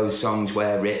how those songs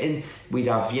were written. We'd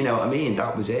have, you know what I mean,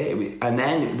 that was it. And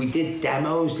then we did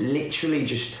demos, literally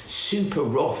just super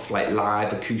rough, like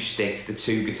live acoustic, the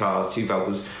 2 guitars, 2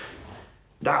 vocals.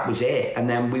 That was it. And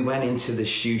then we went into the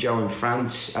studio in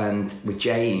France and with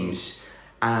James,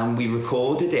 and we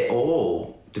recorded it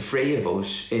all, the 3 of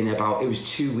us, in it was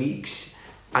 2 weeks.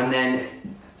 And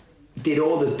then did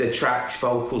all the tracks,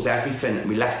 vocals, everything.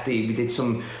 We did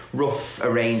some rough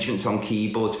arrangements on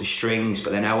keyboards for strings,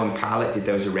 but then Owen Pallett did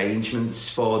those arrangements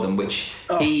for them, which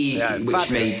took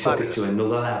it to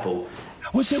another level.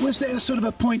 Was there sort of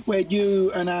a point where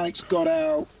you and Alex got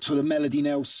out, sort of Melody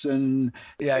Nelson,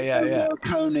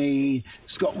 Coney,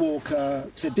 Scott Walker,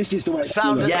 said this is the way?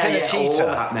 Sound of all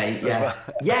that, mate. Yeah,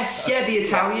 yes, the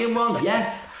Italian one.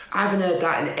 Yeah, I haven't heard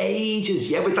that in ages.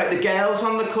 Yeah, with like the girls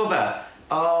on the cover.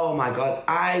 Oh my God,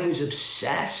 I was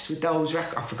obsessed with those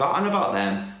records. I've forgotten about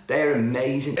them. They're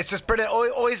amazing. It's just brilliant.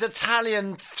 Always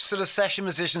Italian sort of session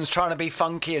musicians trying to be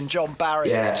funky, and John Barry.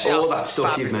 Yeah, it's all that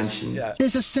stuff fabulous. you've mentioned. Yeah.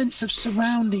 There's a sense of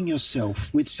surrounding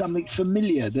yourself with something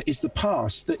familiar that is the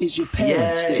past, that is your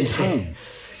parents, that is home.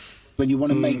 When you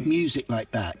want to make music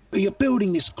like that, you're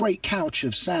building this great couch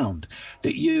of sound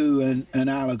that you and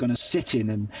Al are going to sit in.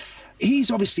 And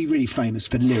he's obviously really famous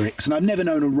for lyrics, and I've never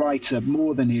known a writer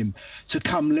more than him to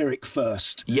come lyric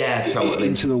first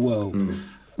into the world.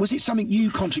 Was it something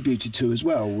you contributed to as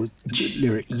well, with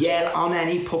lyrics? Yeah, on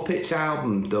any Puppets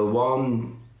album,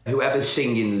 whoever's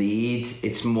singing lead,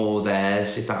 it's more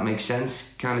theirs, if that makes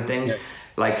sense, kind of thing. Yeah.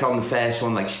 Like on the first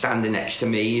one, like Standing Next to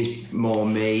Me is more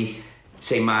me.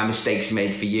 Say My Mistakes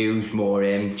Made for You is more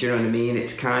him. Do you know what I mean?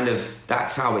 It's kind of,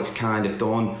 that's how it's kind of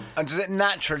done. And does it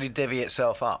naturally divvy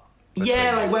itself up?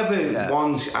 Yeah, like whether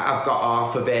one's, I've got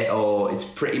half of it, or it's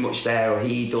pretty much there, or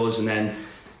he does, and then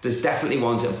there's definitely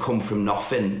ones that have come from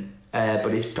nothing.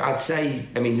 But I'd say,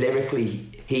 lyrically,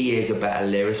 he is a better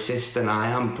lyricist than I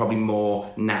am, probably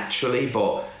more naturally,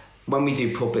 but when we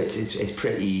do Puppets, it's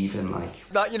pretty even, like.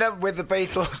 With the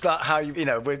Beatles, that how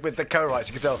with the co-writes,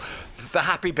 you can tell the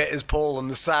happy bit is Paul and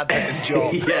the sad bit is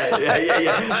John. yeah.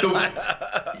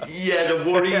 The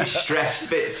worry, stress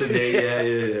bits of me.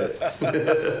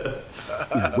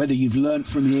 Whether you've learnt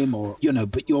from him or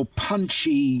but your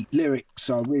punchy lyrics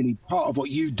are really part of what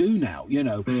you do now.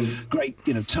 Great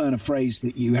turn of phrase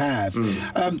that you have.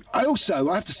 I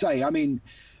have to say,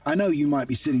 I know you might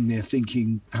be sitting there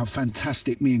thinking how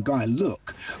fantastic me and Guy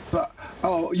look, but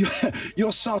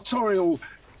your sartorial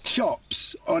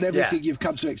chops on everything you've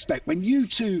come to expect. When you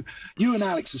and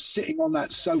Alex are sitting on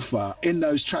that sofa in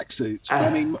those tracksuits,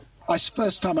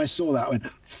 first time I saw that, I went,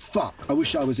 fuck, I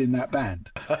wish I was in that band.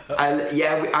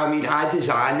 I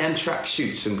designed them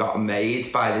tracksuits and got them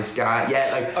made by this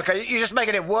guy. Okay, you're just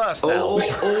making it worse now. All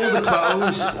the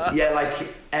clothes,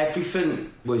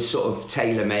 everything was sort of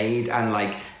tailor-made,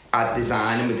 and I'd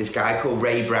design them with this guy called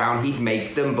Ray Brown. He'd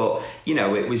make them, but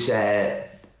it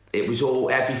was all,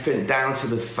 everything down to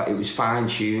it was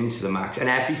fine-tuned to the max, and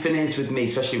everything is with me,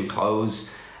 especially with clothes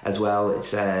as well.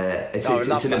 It's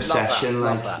an obsession.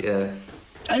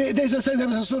 And there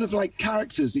was a sort of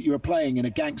characters that you were playing in a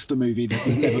gangster movie that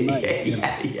was never made.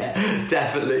 Yeah,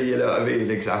 definitely. You know what I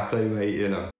mean? Exactly, mate.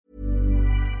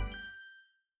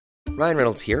 Ryan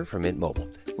Reynolds here from Mint Mobile.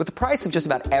 With the price of just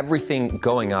about everything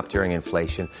going up during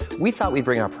inflation, we thought we'd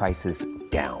bring our prices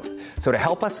down. So to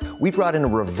help us, we brought in a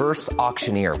reverse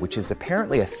auctioneer, which is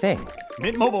apparently a thing.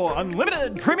 Mint Mobile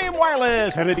Unlimited Premium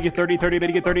Wireless. How to get 30, 30, bit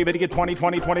to get 30, bit to get 20,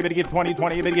 20, 20, bit to get 20,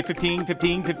 20, bit to get 15,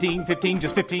 15, 15, 15,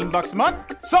 just $15 a month?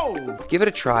 Sold! Give it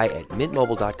a try at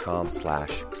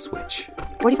mintmobile.com/switch.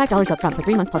 $45 up front for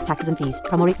 3 months plus taxes and fees.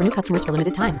 Promo rate for new customers for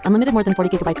limited time. Unlimited more than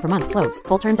 40 gigabytes per month. Slows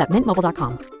full terms at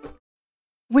mintmobile.com.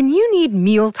 When you need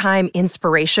mealtime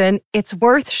inspiration, it's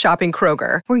worth shopping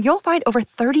Kroger, where you'll find over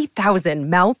 30,000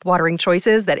 mouth-watering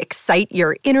choices that excite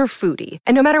your inner foodie.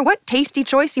 And no matter what tasty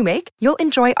choice you make, you'll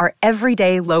enjoy our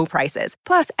everyday low prices,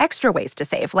 plus extra ways to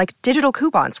save, like digital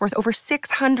coupons worth over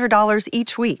 $600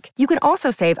 each week. You can also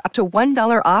save up to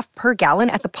 $1 off per gallon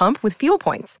at the pump with fuel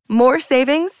points. More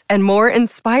savings and more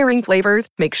inspiring flavors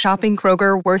make shopping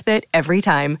Kroger worth it every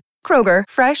time. Kroger,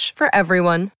 fresh for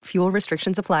everyone. Fuel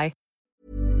restrictions apply.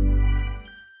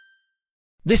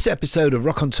 This episode of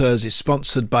Raconteurs is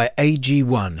sponsored by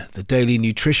AG1, the daily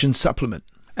nutrition supplement.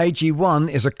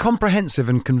 AG1 is a comprehensive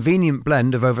and convenient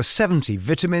blend of over 70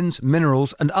 vitamins,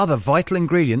 minerals and other vital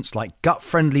ingredients like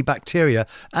gut-friendly bacteria,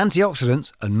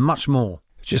 antioxidants and much more.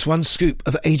 Just one scoop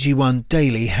of AG1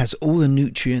 daily has all the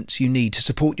nutrients you need to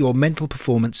support your mental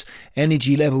performance,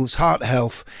 energy levels, heart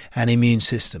health and immune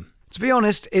system. To be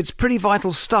honest, it's pretty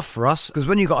vital stuff for us, because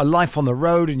when you've got a life on the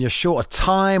road and you're short of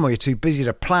time, or you're too busy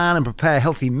to plan and prepare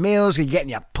healthy meals, you're getting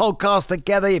your podcast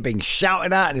together, you're being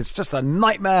shouted at, and it's just a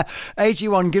nightmare,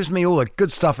 AG1 gives me all the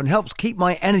good stuff and helps keep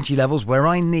my energy levels where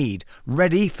I need,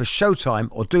 ready for showtime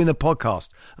or doing the podcast,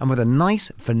 and with a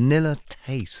nice vanilla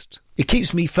taste. It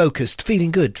keeps me focused,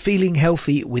 feeling good, feeling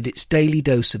healthy with its daily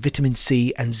dose of vitamin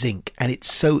C and zinc, and it's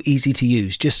so easy to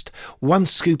use. Just one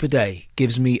scoop a day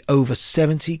gives me over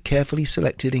 70 carefully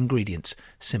selected ingredients.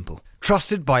 Simple.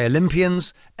 Trusted by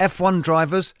Olympians, F1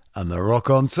 drivers and the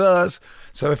Raconteurs.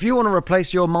 So if you want to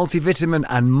replace your multivitamin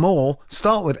and more,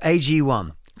 start with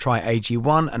AG1. Try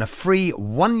AG1 and a free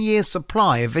 1-year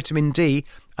supply of vitamin D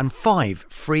and 5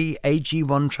 free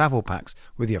AG1 travel packs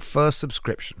with your first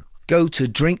subscription. Go to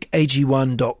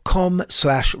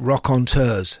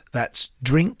drinkag1.com/raconteurs. That's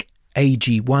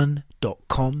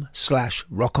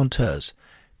drinkag1.com/raconteurs.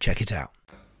 Check it out.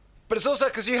 But it's also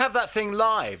because you have that thing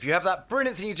live. You have that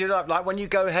brilliant thing you do live, like when you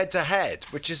go head to head,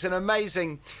 which is an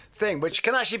amazing thing, which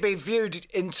can actually be viewed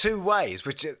in two ways,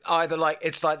 which is either like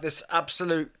it's like this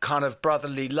absolute kind of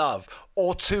brotherly love,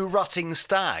 or two rutting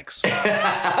stags.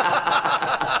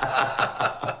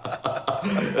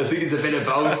 I think it's a bit of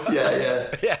both.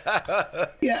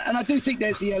 Yeah, and I do think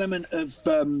there's the element of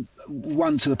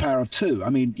 1 to the power of 2.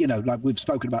 I mean, you know, like we've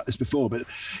spoken about this before, but,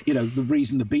 you know, the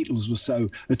reason the Beatles were so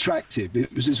attractive,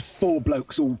 it was just 4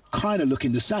 blokes all kind of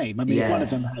looking the same. I mean, if one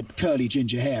of them had curly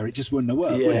ginger hair, it just wouldn't have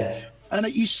worked, would it? And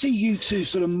you see you two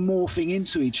sort of morphing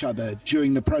into each other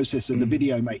during the process of the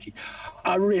video making.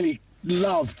 I really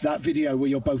loved that video where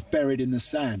you're both buried in the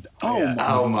sand.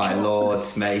 Oh my lord,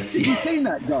 mate! Have you seen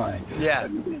that guy? Yeah.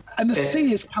 And the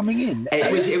sea is coming in.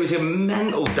 It was a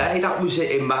mental day. That was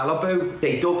it in Malibu.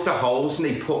 They dug the holes and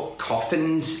they put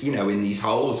coffins, you know, in these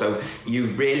holes. So you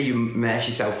really immerse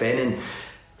yourself in. And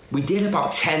we did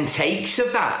about 10 takes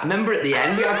of that. I remember at the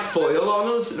end we had foil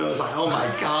on us, and I was like, oh my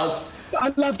god.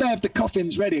 I love they have the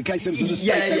coffins ready in case there's a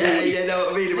mistake. Yeah, no,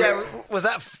 I mean, was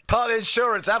that part of the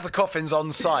insurance to have the coffins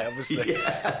on site, obviously?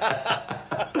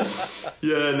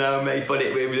 Yeah, no, mate, but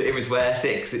it was worth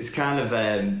it, because it's kind of,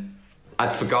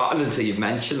 I'd forgotten until you've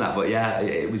mentioned that, but yeah,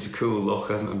 it was a cool look,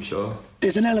 I'm sure.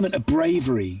 There's an element of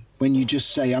bravery when you just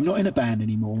say, I'm not in a band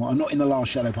anymore, I'm not in the Last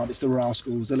Shadow Puppets, the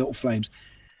Rascals, the Little Flames,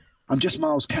 I'm just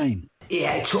Miles Kane.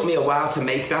 Yeah, it took me a while to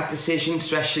make that decision,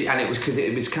 especially, and it was because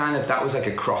it was kind of, that was like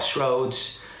a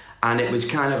crossroads, and it was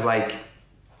kind of like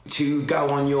to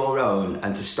go on your own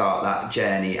and to start that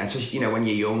journey, and especially, you know, when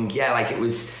you're young, like it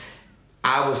was,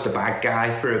 I was the bad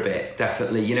guy for a bit,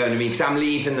 definitely, you know what I mean, because I'm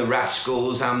leaving the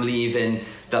Rascals, I'm leaving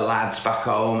the lads back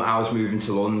home, I was moving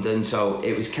to London, so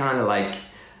it was kind of like,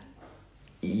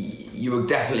 you were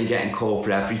definitely getting called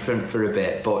for everything for a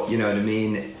bit, but you know what I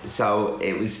mean, so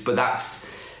it was, but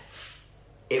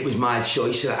it was my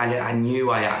choice, and I knew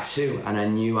I had to, and I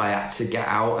knew I had to get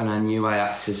out, and I knew I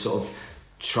had to sort of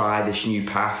try this new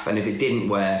path, and if it didn't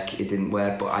work, it didn't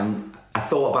work, but I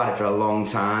thought about it for a long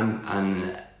time,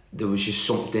 and there was just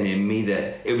something in me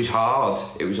that, it was hard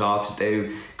to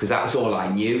do, because that was all I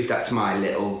knew, that's my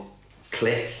little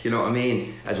clique, you know what I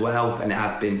mean, as well, and it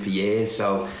had been for years,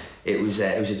 so it was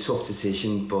a tough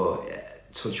decision, but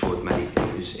touch wood, mate,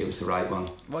 it was the right one.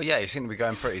 Well, yeah, you seem to be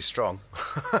going pretty strong.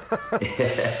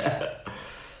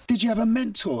 Did you have a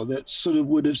mentor that sort of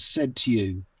would have said to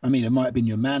you, I mean, it might have been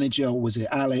your manager, or was it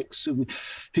Alex, who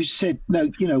said, no,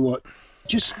 you know what,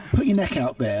 just put your neck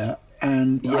out there?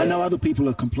 And I know other people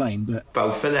have complained, but...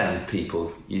 Both of them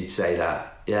people, you'd say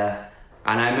that, yeah.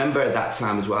 And I remember at that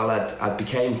time as well, I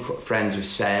became friends with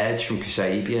Serge from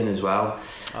Kasabian as well.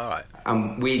 All right.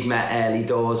 And we'd met early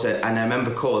doors, and I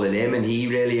remember calling him, and he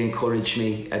really encouraged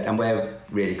me. And we're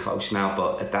really close now,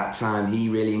 but at that time, he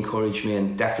really encouraged me,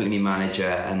 and definitely my manager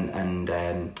and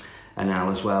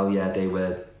Al as well. Yeah,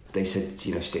 they said,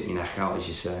 you know, stick your neck out, as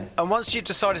you say. And once you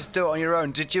decided to do it on your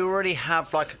own, did you already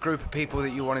have like a group of people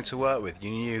that you wanted to work with?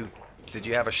 Did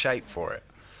you have a shape for it?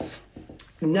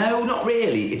 No, not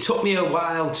really. It took me a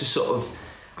while to sort of,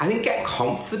 I think, get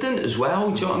confident as well.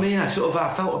 Do you know what I mean? I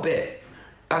felt a bit.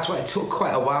 That's why it took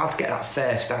quite a while to get that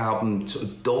first album sort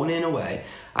of done in a way.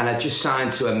 And I just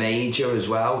signed to a major as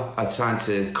well. I'd signed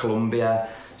to Columbia,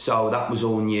 so that was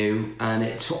all new. And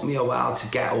it took me a while to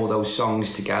get all those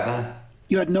songs together.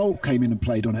 You had Noel came in and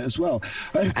played on it as well,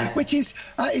 which is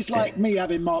it's like me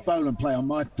having Mark Bolan play on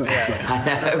my first record.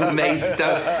 I know, mate.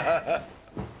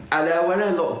 And when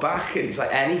I look back, it's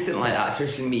like anything like that,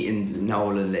 especially meeting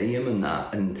Noel and Liam and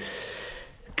that, and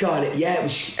God,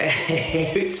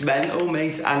 it's mental,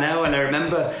 mate. I know, and I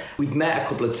remember we'd met a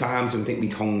couple of times, and I think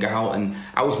we'd hung out, and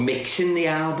I was mixing the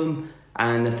album,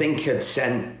 and I think I'd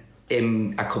sent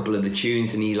him a couple of the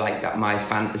tunes, and he liked that My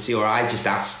Fantasy, or I just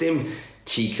asked him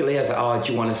cheekily, I was like, oh,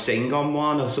 do you want to sing on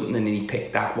one or something? And he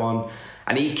picked that one.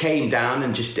 And he came down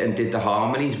and did the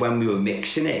harmonies when we were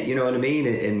mixing it, you know what I mean,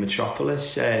 in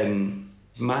Metropolis.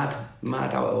 Mad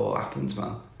how it all happens,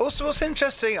 man. Also, what's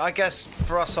interesting, I guess,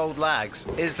 for us old lags,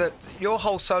 is that your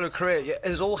whole solo career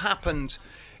has all happened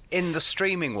in the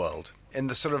streaming world, in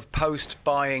the sort of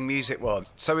post-buying music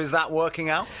world. So is that working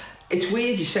out? It's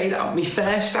weird you say that. My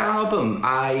first album,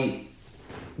 I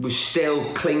was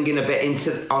still clinging a bit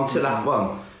onto that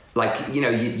one. Like, you know,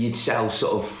 you'd sell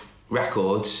sort of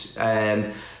records,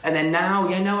 and then now,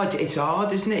 it's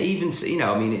hard, isn't it? Even, you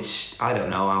know, I mean, I don't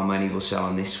know how many will sell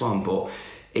on this one, but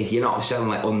you're not selling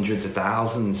like hundreds of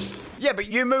thousands. Yeah, but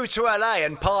you moved to LA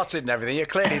and partied and everything. You're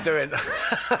clearly doing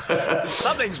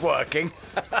something's working.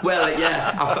 Well,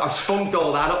 yeah, I spunked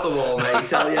all that up the wall, mate. I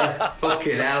tell you,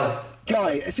 fucking hell.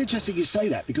 Guy, it's interesting you say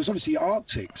that, because obviously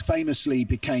Arctic famously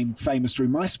became famous through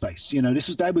MySpace. You know,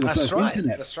 they were the first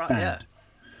internet band. Yeah.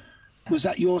 Was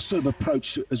that your sort of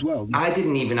approach as well? I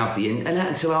didn't even have the internet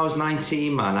until I was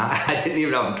 19, man. I didn't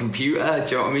even have a computer,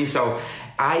 do you know what I mean? So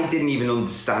I didn't even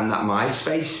understand that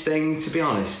MySpace thing, to be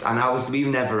honest. And we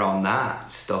were never on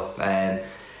that stuff. I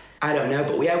don't know,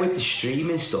 but yeah, with the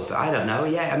streaming stuff, I don't know.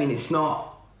 Yeah, I mean, it's not...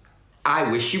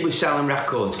 I wish you were selling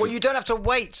records. Well, you don't have to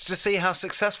wait to see how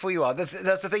successful you are.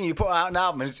 That's the thing. You put out an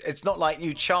album, and it's not like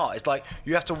you chart. It's like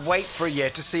you have to wait for a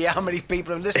year to see how many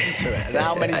people have listened to it and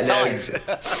how many times.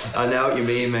 I know what you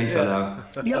mean, mate. Yeah. I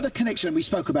know. The other connection, we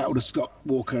spoke about all the Scott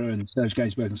Walker and Serge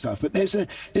Gainsbourg and stuff, but there's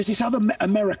this other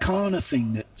Americana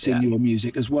thing that's in your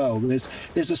music as well. There's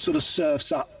a sort of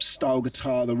surfs up style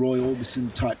guitar, the Roy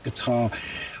Orbison type guitar.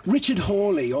 Richard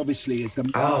Hawley obviously is the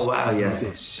master of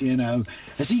this. You know,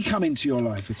 has he come into your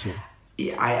life at all?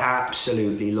 Yeah, I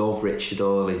absolutely love Richard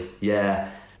Hawley.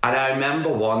 Yeah, and I remember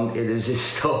there was a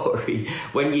story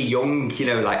when you're young. You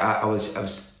know, like I was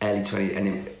early 20s,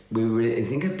 and I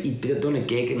think he'd done a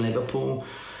gig in Liverpool.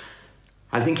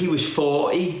 I think he was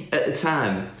 40 at the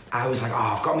time. I was like,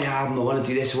 I've got my album. I want to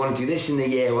do this. I want to do this in the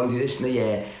year. I want to do this in the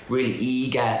year. Really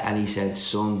eager, and he said,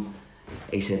 son.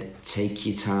 He said, take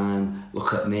your time,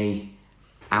 look at me,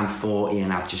 I'm 40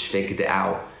 and I've just figured it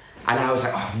out. And I was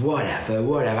like, whatever,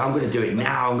 I'm going to do it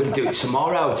now, I'm going to do it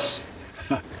tomorrow.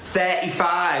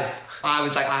 35, I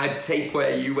was like, I'd take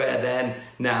where you were then,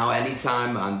 now,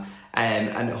 anytime, man.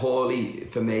 And Hawley,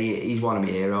 for me, he's one of my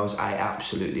heroes. I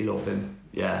absolutely love him,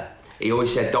 yeah. He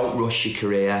always said, don't rush your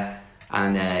career,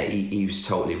 and he was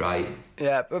totally right.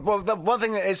 Yeah, well, the one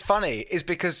thing that is funny is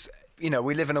because... You know,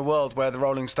 we live in a world where the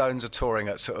Rolling Stones are touring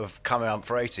at sort of coming up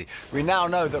for 80. We now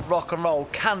know that rock and roll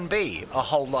can be a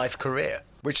whole life career,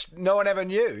 which no one ever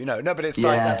knew, you know. No, but it's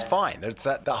like, that's fine. It's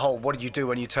that whole, what do you do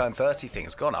when you turn 30 thing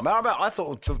is gone. I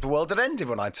thought the world had ended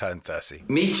when I turned 30.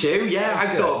 Me too, yeah.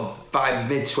 I thought by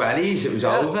mid-20s it was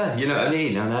over, you know what I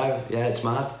mean? I know, yeah, it's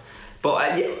mad.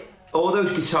 But all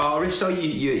those guitarists, so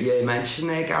you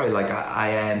mentioned there, Gary, like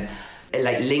I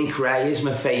like Link Ray is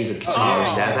my favourite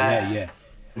guitarist ever. Yeah.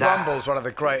 Rumble's one of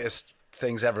the greatest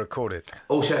things ever recorded.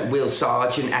 Also, Will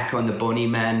Sergeant, Echo and the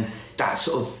Bunnymen, that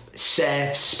sort of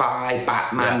surf, spy,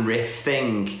 Batman riff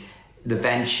thing, the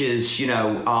Ventures, you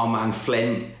know, Armand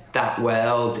Flint, that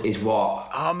world is what...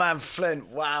 Oh, man, Flint,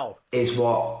 wow. Is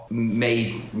what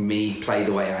made me play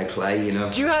the way I play, you know.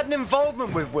 You had an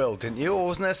involvement with Will, didn't you? Or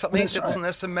wasn't there something? Wasn't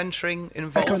there some mentoring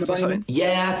involved or something?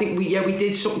 Yeah, I think we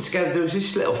did something together. There was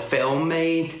this little film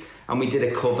made, and we did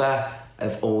a cover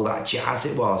of All That Jazz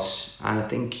it was. And I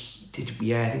think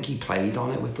he played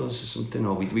on it with us or something,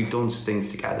 or we've done things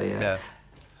together, yeah.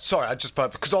 Sorry,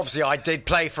 because obviously I did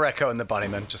play for Echo and the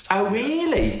Bunnymen. Oh,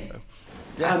 really?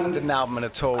 Yeah, I did an album and a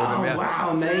tour with them, yeah. Oh, wow,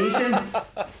 amazing.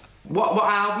 What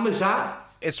album was that?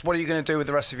 It's What Are You Going to Do with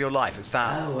the Rest of Your Life? It's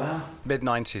that. Oh, wow.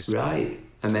 Mid-90s. Right,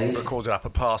 amazing. Recorded up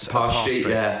at Parr Street,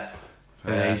 yeah.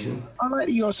 Amazing. I like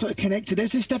that you're sort of connected.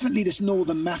 There's definitely this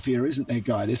northern mafia, isn't there,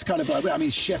 Guy? It's kind of like, I mean,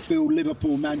 Sheffield,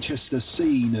 Liverpool, Manchester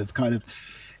scene of kind of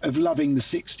loving the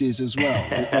 60s as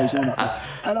well.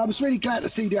 And I was really glad to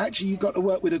see that actually you got to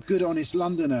work with a good, honest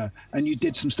Londoner, and you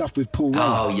did some stuff with Paul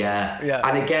Weller. Oh, yeah.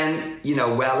 And again, you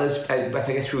know, Weller's, I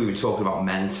guess we were talking about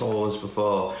mentors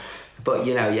before, but,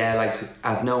 you know, like,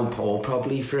 I've known Paul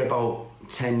probably for about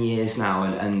 10 years now,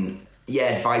 and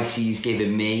advice he's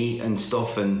given me and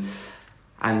stuff, and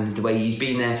the way he's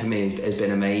been there for me has been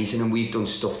amazing, and we've done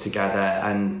stuff together,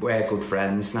 and we're good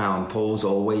friends now, and Paul's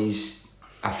always...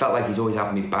 I felt like he's always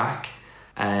had me back,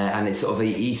 and it's sort of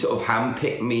he sort of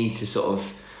handpicked me to sort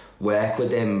of work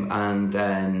with him.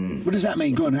 And what does that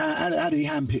mean? Go on. How did he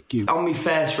handpick you? On my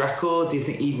first record, do you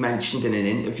think he'd mentioned in an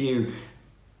interview,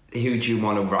 who do you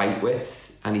want to write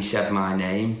with? And he said my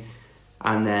name,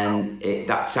 and then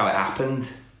that's how it happened.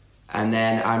 And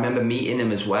then I remember meeting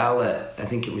him as well at, I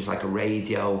think it was like a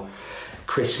radio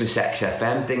Christmas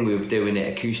XFM thing. We were doing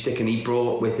it acoustic, and he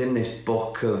brought with him this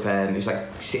book of it was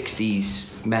like 60s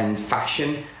men's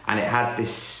fashion, and it had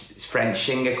this French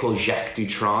singer called Jacques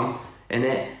Dutronc in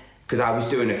it, because I was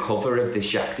doing a cover of this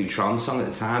Jacques Dutronc song at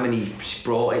the time, and he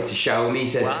brought it to show me. He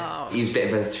said, wow. He was a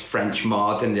bit of a French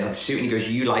mod, and he had a suit, and he goes,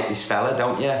 you like this fella,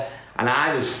 don't you? And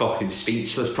I was fucking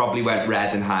speechless, probably went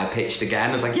red and high pitched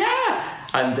again. I was like, yeah.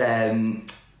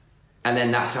 And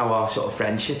then that's how our sort of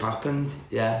friendship happened,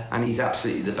 yeah. And he's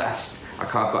absolutely the best.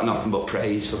 I've got nothing but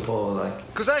praise for Paul, like.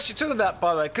 Because actually, talking of that,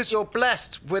 by the way, because you're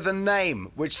blessed with a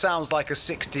name which sounds like a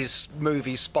 60s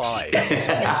movie spy. So, do you know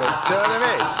what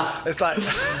I mean? It's like...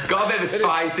 Got a bit of a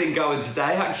spy thing going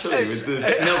today, actually, with the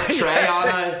milk tray,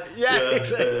 aren't I? Yeah,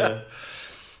 exactly. Yeah.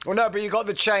 Well, no, but you got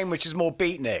the chain, which is more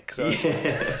beatnik. So.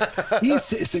 Yeah. He is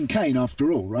Citizen Kane,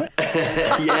 after all, right?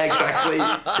 Yeah, exactly.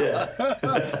 Yeah.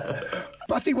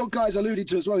 But I think what Guy's alluded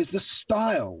to as well is the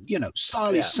style. You know,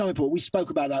 style is so important. We spoke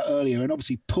about that earlier, and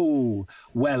obviously Paul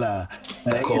Weller,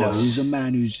 who's a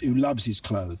man who loves his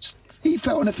clothes. He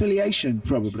felt an affiliation,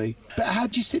 probably. But how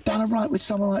do you sit down and write with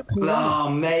someone like Paul Weller? Oh,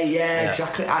 mate,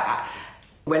 exactly.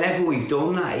 Whenever we've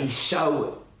done that, he's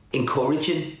so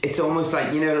encouraging. It's almost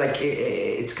like, you know, like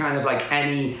it's kind of like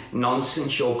any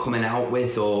nonsense you're coming out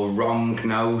with or wrong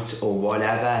note or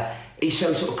whatever. He's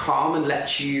so sort of calm and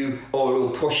lets you, or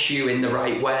he'll push you in the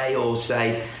right way, or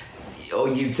say, or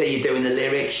you say you're doing the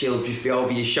lyrics, he'll just be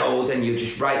over your shoulder and you'll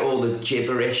just write all the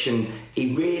gibberish, and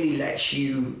he really lets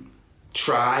you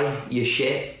try your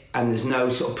shit, and there's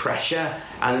no sort of pressure,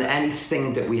 and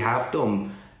anything that we have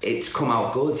done, it's come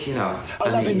out good, you know. I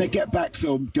love in the Get Back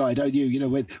film, Guy, don't you? You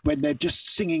know, when they're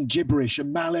just singing gibberish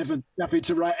and Mal Evans having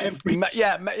to write everything.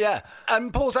 Yeah.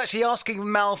 And Paul's actually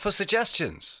asking Mal for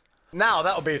suggestions. Now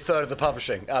that would be a third of the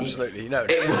publishing, absolutely. You know.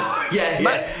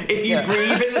 Yeah. If you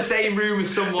breathe in the same room as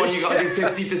someone, you got to do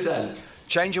 50%.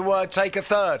 Change a word, take a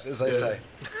third, as they say.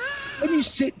 When you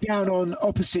sit down on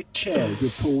opposite chairs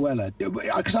with Paul Weller,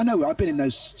 because I know I've been in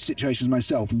those situations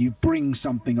myself, and you bring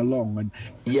something along, and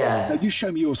no, you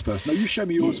show me yours first. No, you show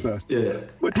me yours first. Yeah.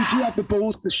 But did you have the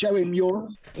balls to show him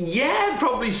yours? Yeah,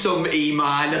 probably some E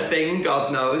minor thing,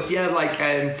 God knows. Yeah,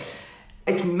 like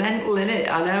it's mental, innit?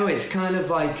 I know, it's kind of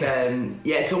like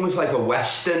it's almost like a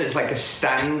Western. It's like a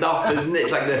standoff, isn't it?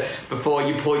 It's like before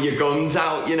you pull your guns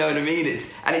out, you know what I mean?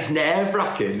 It's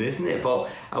nerve-wracking, isn't it? But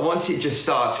once it just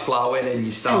starts flowing and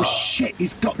you start... Oh shit,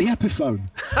 he's got the Epiphone.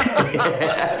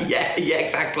 yeah,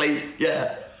 exactly.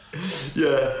 Yeah.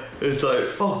 It's like,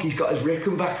 fuck, he's got his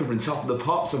Rickenbacker on top of the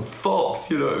pops. I'm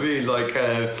fucked, you know what I mean? Like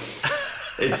it's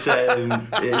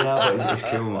but it's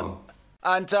cool, man.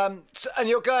 And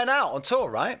you're going out on tour,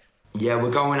 right? Yeah,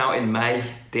 we're going out in May,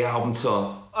 the album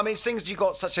tour. I mean, seeing as you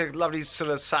got such a lovely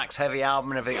sort of sax-heavy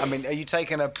album and everything, I mean, are you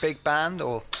taking a big band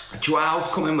or...? Joel's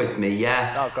coming with me,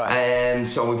 yeah. Oh, great.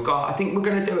 So we've got, I think we're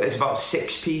going to do it as about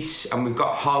 6-piece, and we've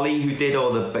got Holly, who did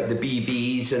all the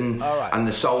BBs and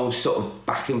the soul sort of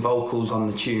backing vocals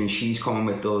on the tune. She's coming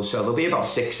with us, so there'll be about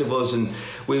 6 of us, and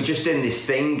we were just in this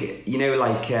thing, you know,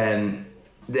 like...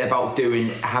 about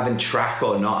having track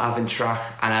or not having track,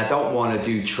 and I don't want to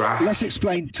do track. Let's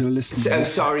explain to the listeners. So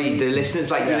sorry, the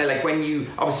listeners, like, you know, like when you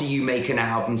make an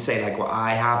album, say like what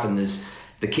I have, and there's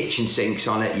the kitchen sinks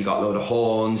on it, you got a load of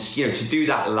horns, you know, to do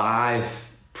that live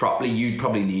properly, you'd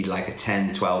probably need like a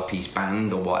 10, 12 piece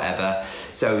band or whatever.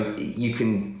 So you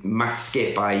can mask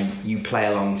it by you play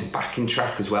along to backing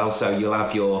track as well. So you'll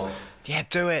have your... Yeah,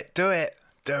 do it.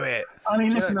 I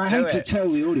mean, listen, I hate to tell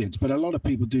the audience, but a lot of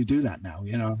people do that now,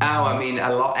 you know. Oh, I mean,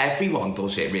 everyone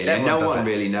does it, really. No one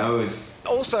really knows.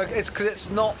 Also, it's because it's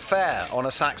not fair on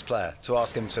a sax player to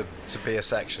ask him to be a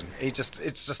section. It's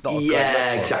just not a good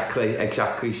look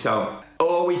exactly. So,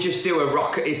 or we just do a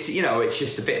rock. It's, you know, it's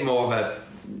just a bit more of a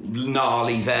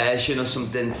gnarly version or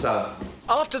something. So,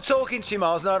 after talking to you,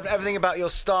 Miles, and everything about your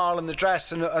style and the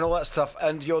dress and all that stuff,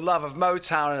 and your love of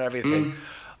Motown and everything,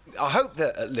 I hope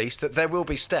that at least that there will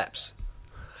be steps.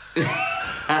 So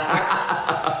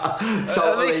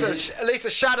at least a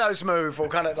Shadows move, or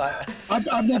kind of like.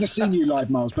 I've never seen you live,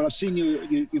 Miles, but I've seen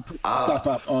you put stuff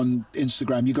up on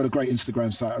Instagram. You've got a great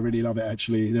Instagram site. I really love it,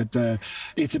 actually. That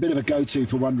it's a bit of a go-to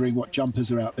for wondering what jumpers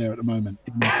are out there at the moment.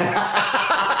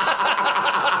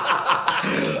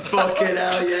 Fucking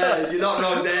hell, yeah! You're not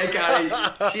wrong there, Gary.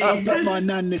 Jesus. I've got my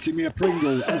nan knitting me a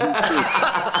Pringle.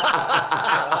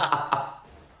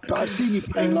 But I've seen you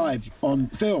playing live on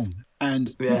film.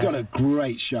 And you've got a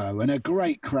great show and a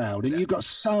great crowd, and you've got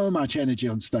so much energy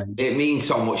on stage. It means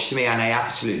so much to me, and I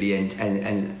absolutely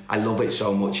and I love it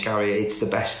so much, Gary. It's the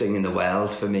best thing in the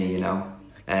world for me, you know.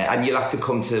 And you'll have to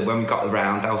come to when we got the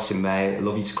Roundhouse in May. I'd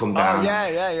love you to come down. Oh,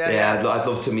 yeah. I'd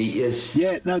love to meet you.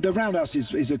 Yeah, no, the Roundhouse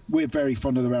we're very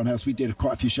fond of the Roundhouse. We did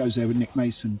quite a few shows there with Nick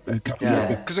Mason a couple of years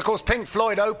ago. Because of course Pink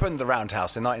Floyd opened the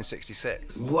Roundhouse in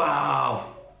 1966.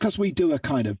 Wow. Because we're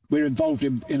involved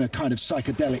in a kind of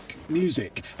psychedelic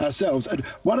music ourselves. And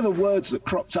one of the words that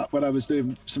cropped up when I was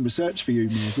doing some research for you,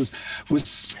 Miles, was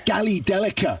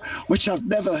scalidelica, which I've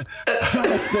never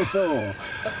heard before.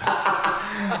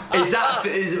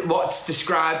 Is what's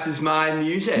described as my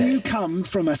music? You come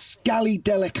from a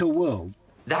scalidelica world.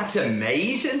 That's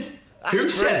amazing. Who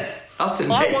said? That's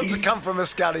amazing. I want to come from a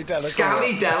Scalidelica.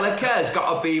 Scalidelica has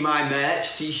got to be my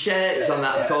merch T-shirts on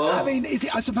that tour. I mean,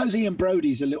 I suppose Ian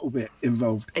Brody's a little bit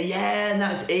involved. Yeah, and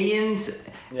that's Ian's.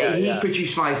 He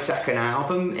produced my second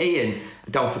album, Ian.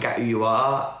 Don't Forget Who You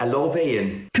Are. I love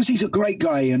Ian. Because he's a great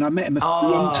guy, and I met him a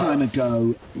long time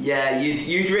ago. Yeah,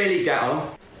 you'd really get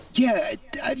on. Yeah,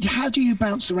 how do you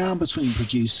bounce around between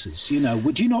producers? You know,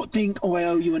 would you not think, I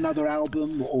owe you another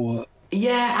album, or...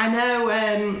 Yeah, I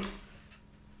know.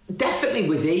 Definitely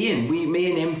with Ian, me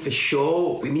and him for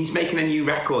sure. He's making a new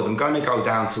record. I'm going to go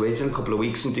down to his in a couple of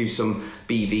weeks and do some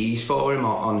BVs for him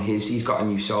on his. He's got a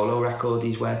new solo record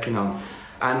he's working on,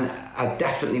 and I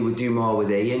definitely would do more with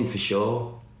Ian for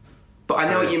sure. But I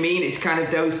know what you mean. It's kind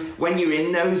of those when you're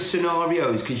in those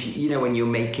scenarios, because you know when you're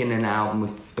making an album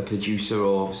with a producer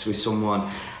or with someone.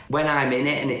 When I'm in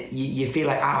it and you feel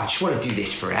like, I just want to do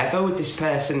this forever with this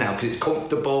person now because it's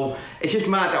comfortable. It's just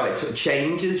mad how it sort of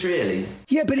changes, really.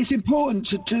 Yeah, but it's important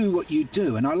to do what you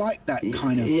do, and I like that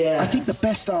kind of... Yeah. I think the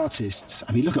best artists...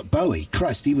 I mean, look at Bowie.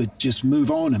 Christ, he would just move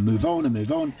on and move on and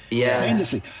move on. Yeah.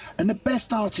 Endlessly. And the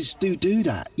best artists do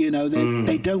that, you know.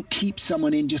 They don't keep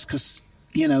someone in just because,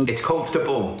 you know... It's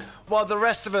comfortable. While the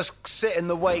rest of us sit in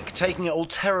the wake taking it all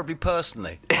terribly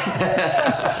personally.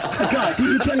 God,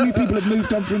 you're telling me people have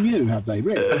moved on from you, have they,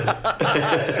 really?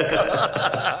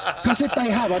 Because if they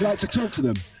have, I'd like to talk to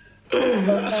them.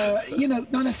 But, you know,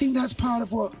 and I think that's part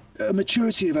of what a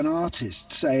maturity of an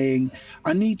artist, saying,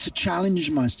 I need to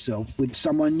challenge myself with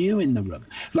someone new in the room.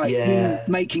 Like you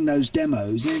making those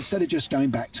demos, and instead of just going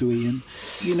back to Ian,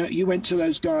 you know, you went to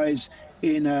those guys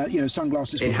in,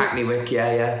 Sunglasses. In Hackney Wick,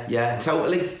 yeah,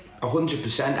 totally.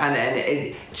 100%,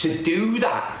 and to do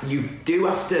that, you do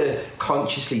have to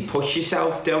consciously push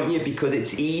yourself, don't you? Because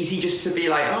it's easy just to be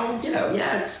like,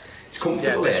 it's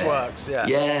comfortable. Yeah, this works.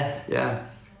 Yeah.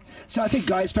 So I think,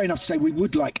 guys, it's fair enough to say we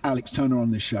would like Alex Turner on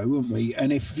this show, wouldn't we?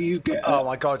 And if you get, oh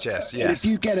my God, yes. And if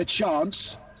you get a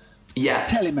chance,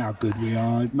 tell him how good we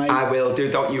are, mate. I will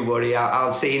do. Don't you worry.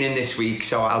 I've seen him this week,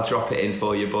 so I'll drop it in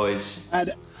for you, boys.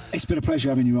 And it's been a pleasure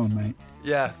having you on, mate.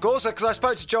 Yeah, also because I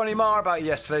spoke to Johnny Marr about it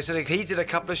yesterday, so he did a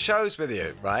couple of shows with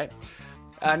you, right?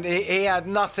 And he had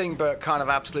nothing but kind of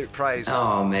absolute praise.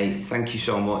 Oh, mate, thank you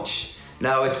so much.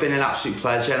 No, it's been an absolute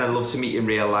pleasure, and I'd love to meet you in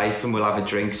real life, and we'll have a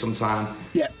drink sometime.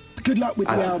 Yeah, good luck with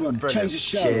the album. Change the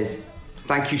show. Cheers.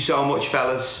 Thank you so much,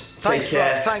 fellas. Thanks, Take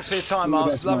care. Thanks for your time,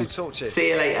 Miles. Lovely to talk to you. See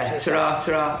you later.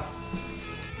 Ta-ra.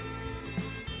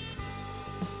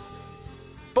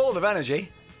 Ball of energy.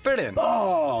 Brilliant.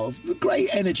 Oh, great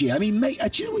energy. I mean, mate,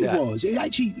 do you know what it was? It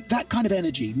actually, that kind of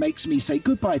energy makes me say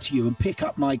goodbye to you and pick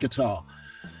up my guitar.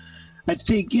 I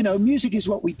think, music is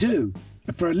what we do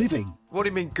for a living. What do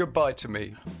you mean, goodbye to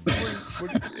me?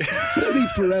 Maybe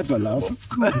forever, love. Of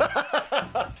course.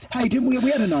 Hey, didn't we?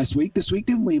 We had a nice week this week,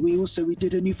 didn't we? We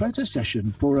did a new photo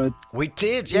session for a. We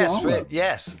did,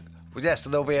 yes. Yes, so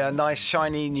there'll be a nice,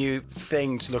 shiny new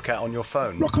thing to look at on your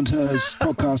phone. Raconteurs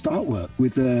podcast artwork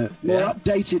with a more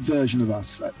updated version of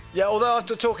us. Yeah, although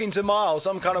after talking to Miles,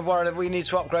 I'm kind of worried that we need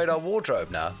to upgrade our wardrobe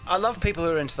now. I love people who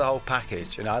are into the whole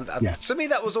package. To me,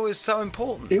 that was always so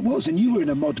important. It was, and you were in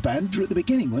a mod band at the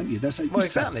beginning, weren't you? Well,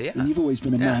 exactly, yeah. And you've always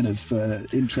been a man of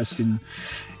interest in...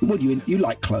 Well, you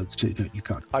like clothes too, don't you,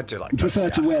 Carl? I do like clothes. You prefer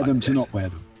to wear them to not wear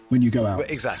them when you go out.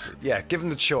 Exactly, yeah, given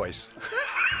the choice.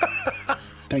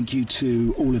 Thank you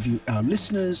to all of you, our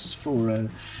listeners, for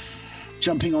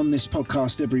jumping on this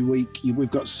podcast every week. We've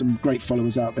got some great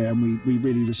followers out there, and we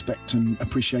really respect and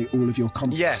appreciate all of your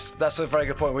comments. Yes, that's a very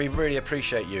good point. We really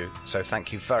appreciate you. So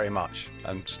thank you very much.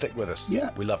 And stick with us. Yeah.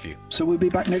 We love you. So we'll be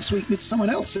back next week with someone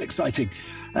else exciting.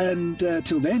 And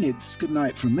till then, it's good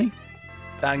night from me.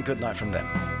 And good night from them.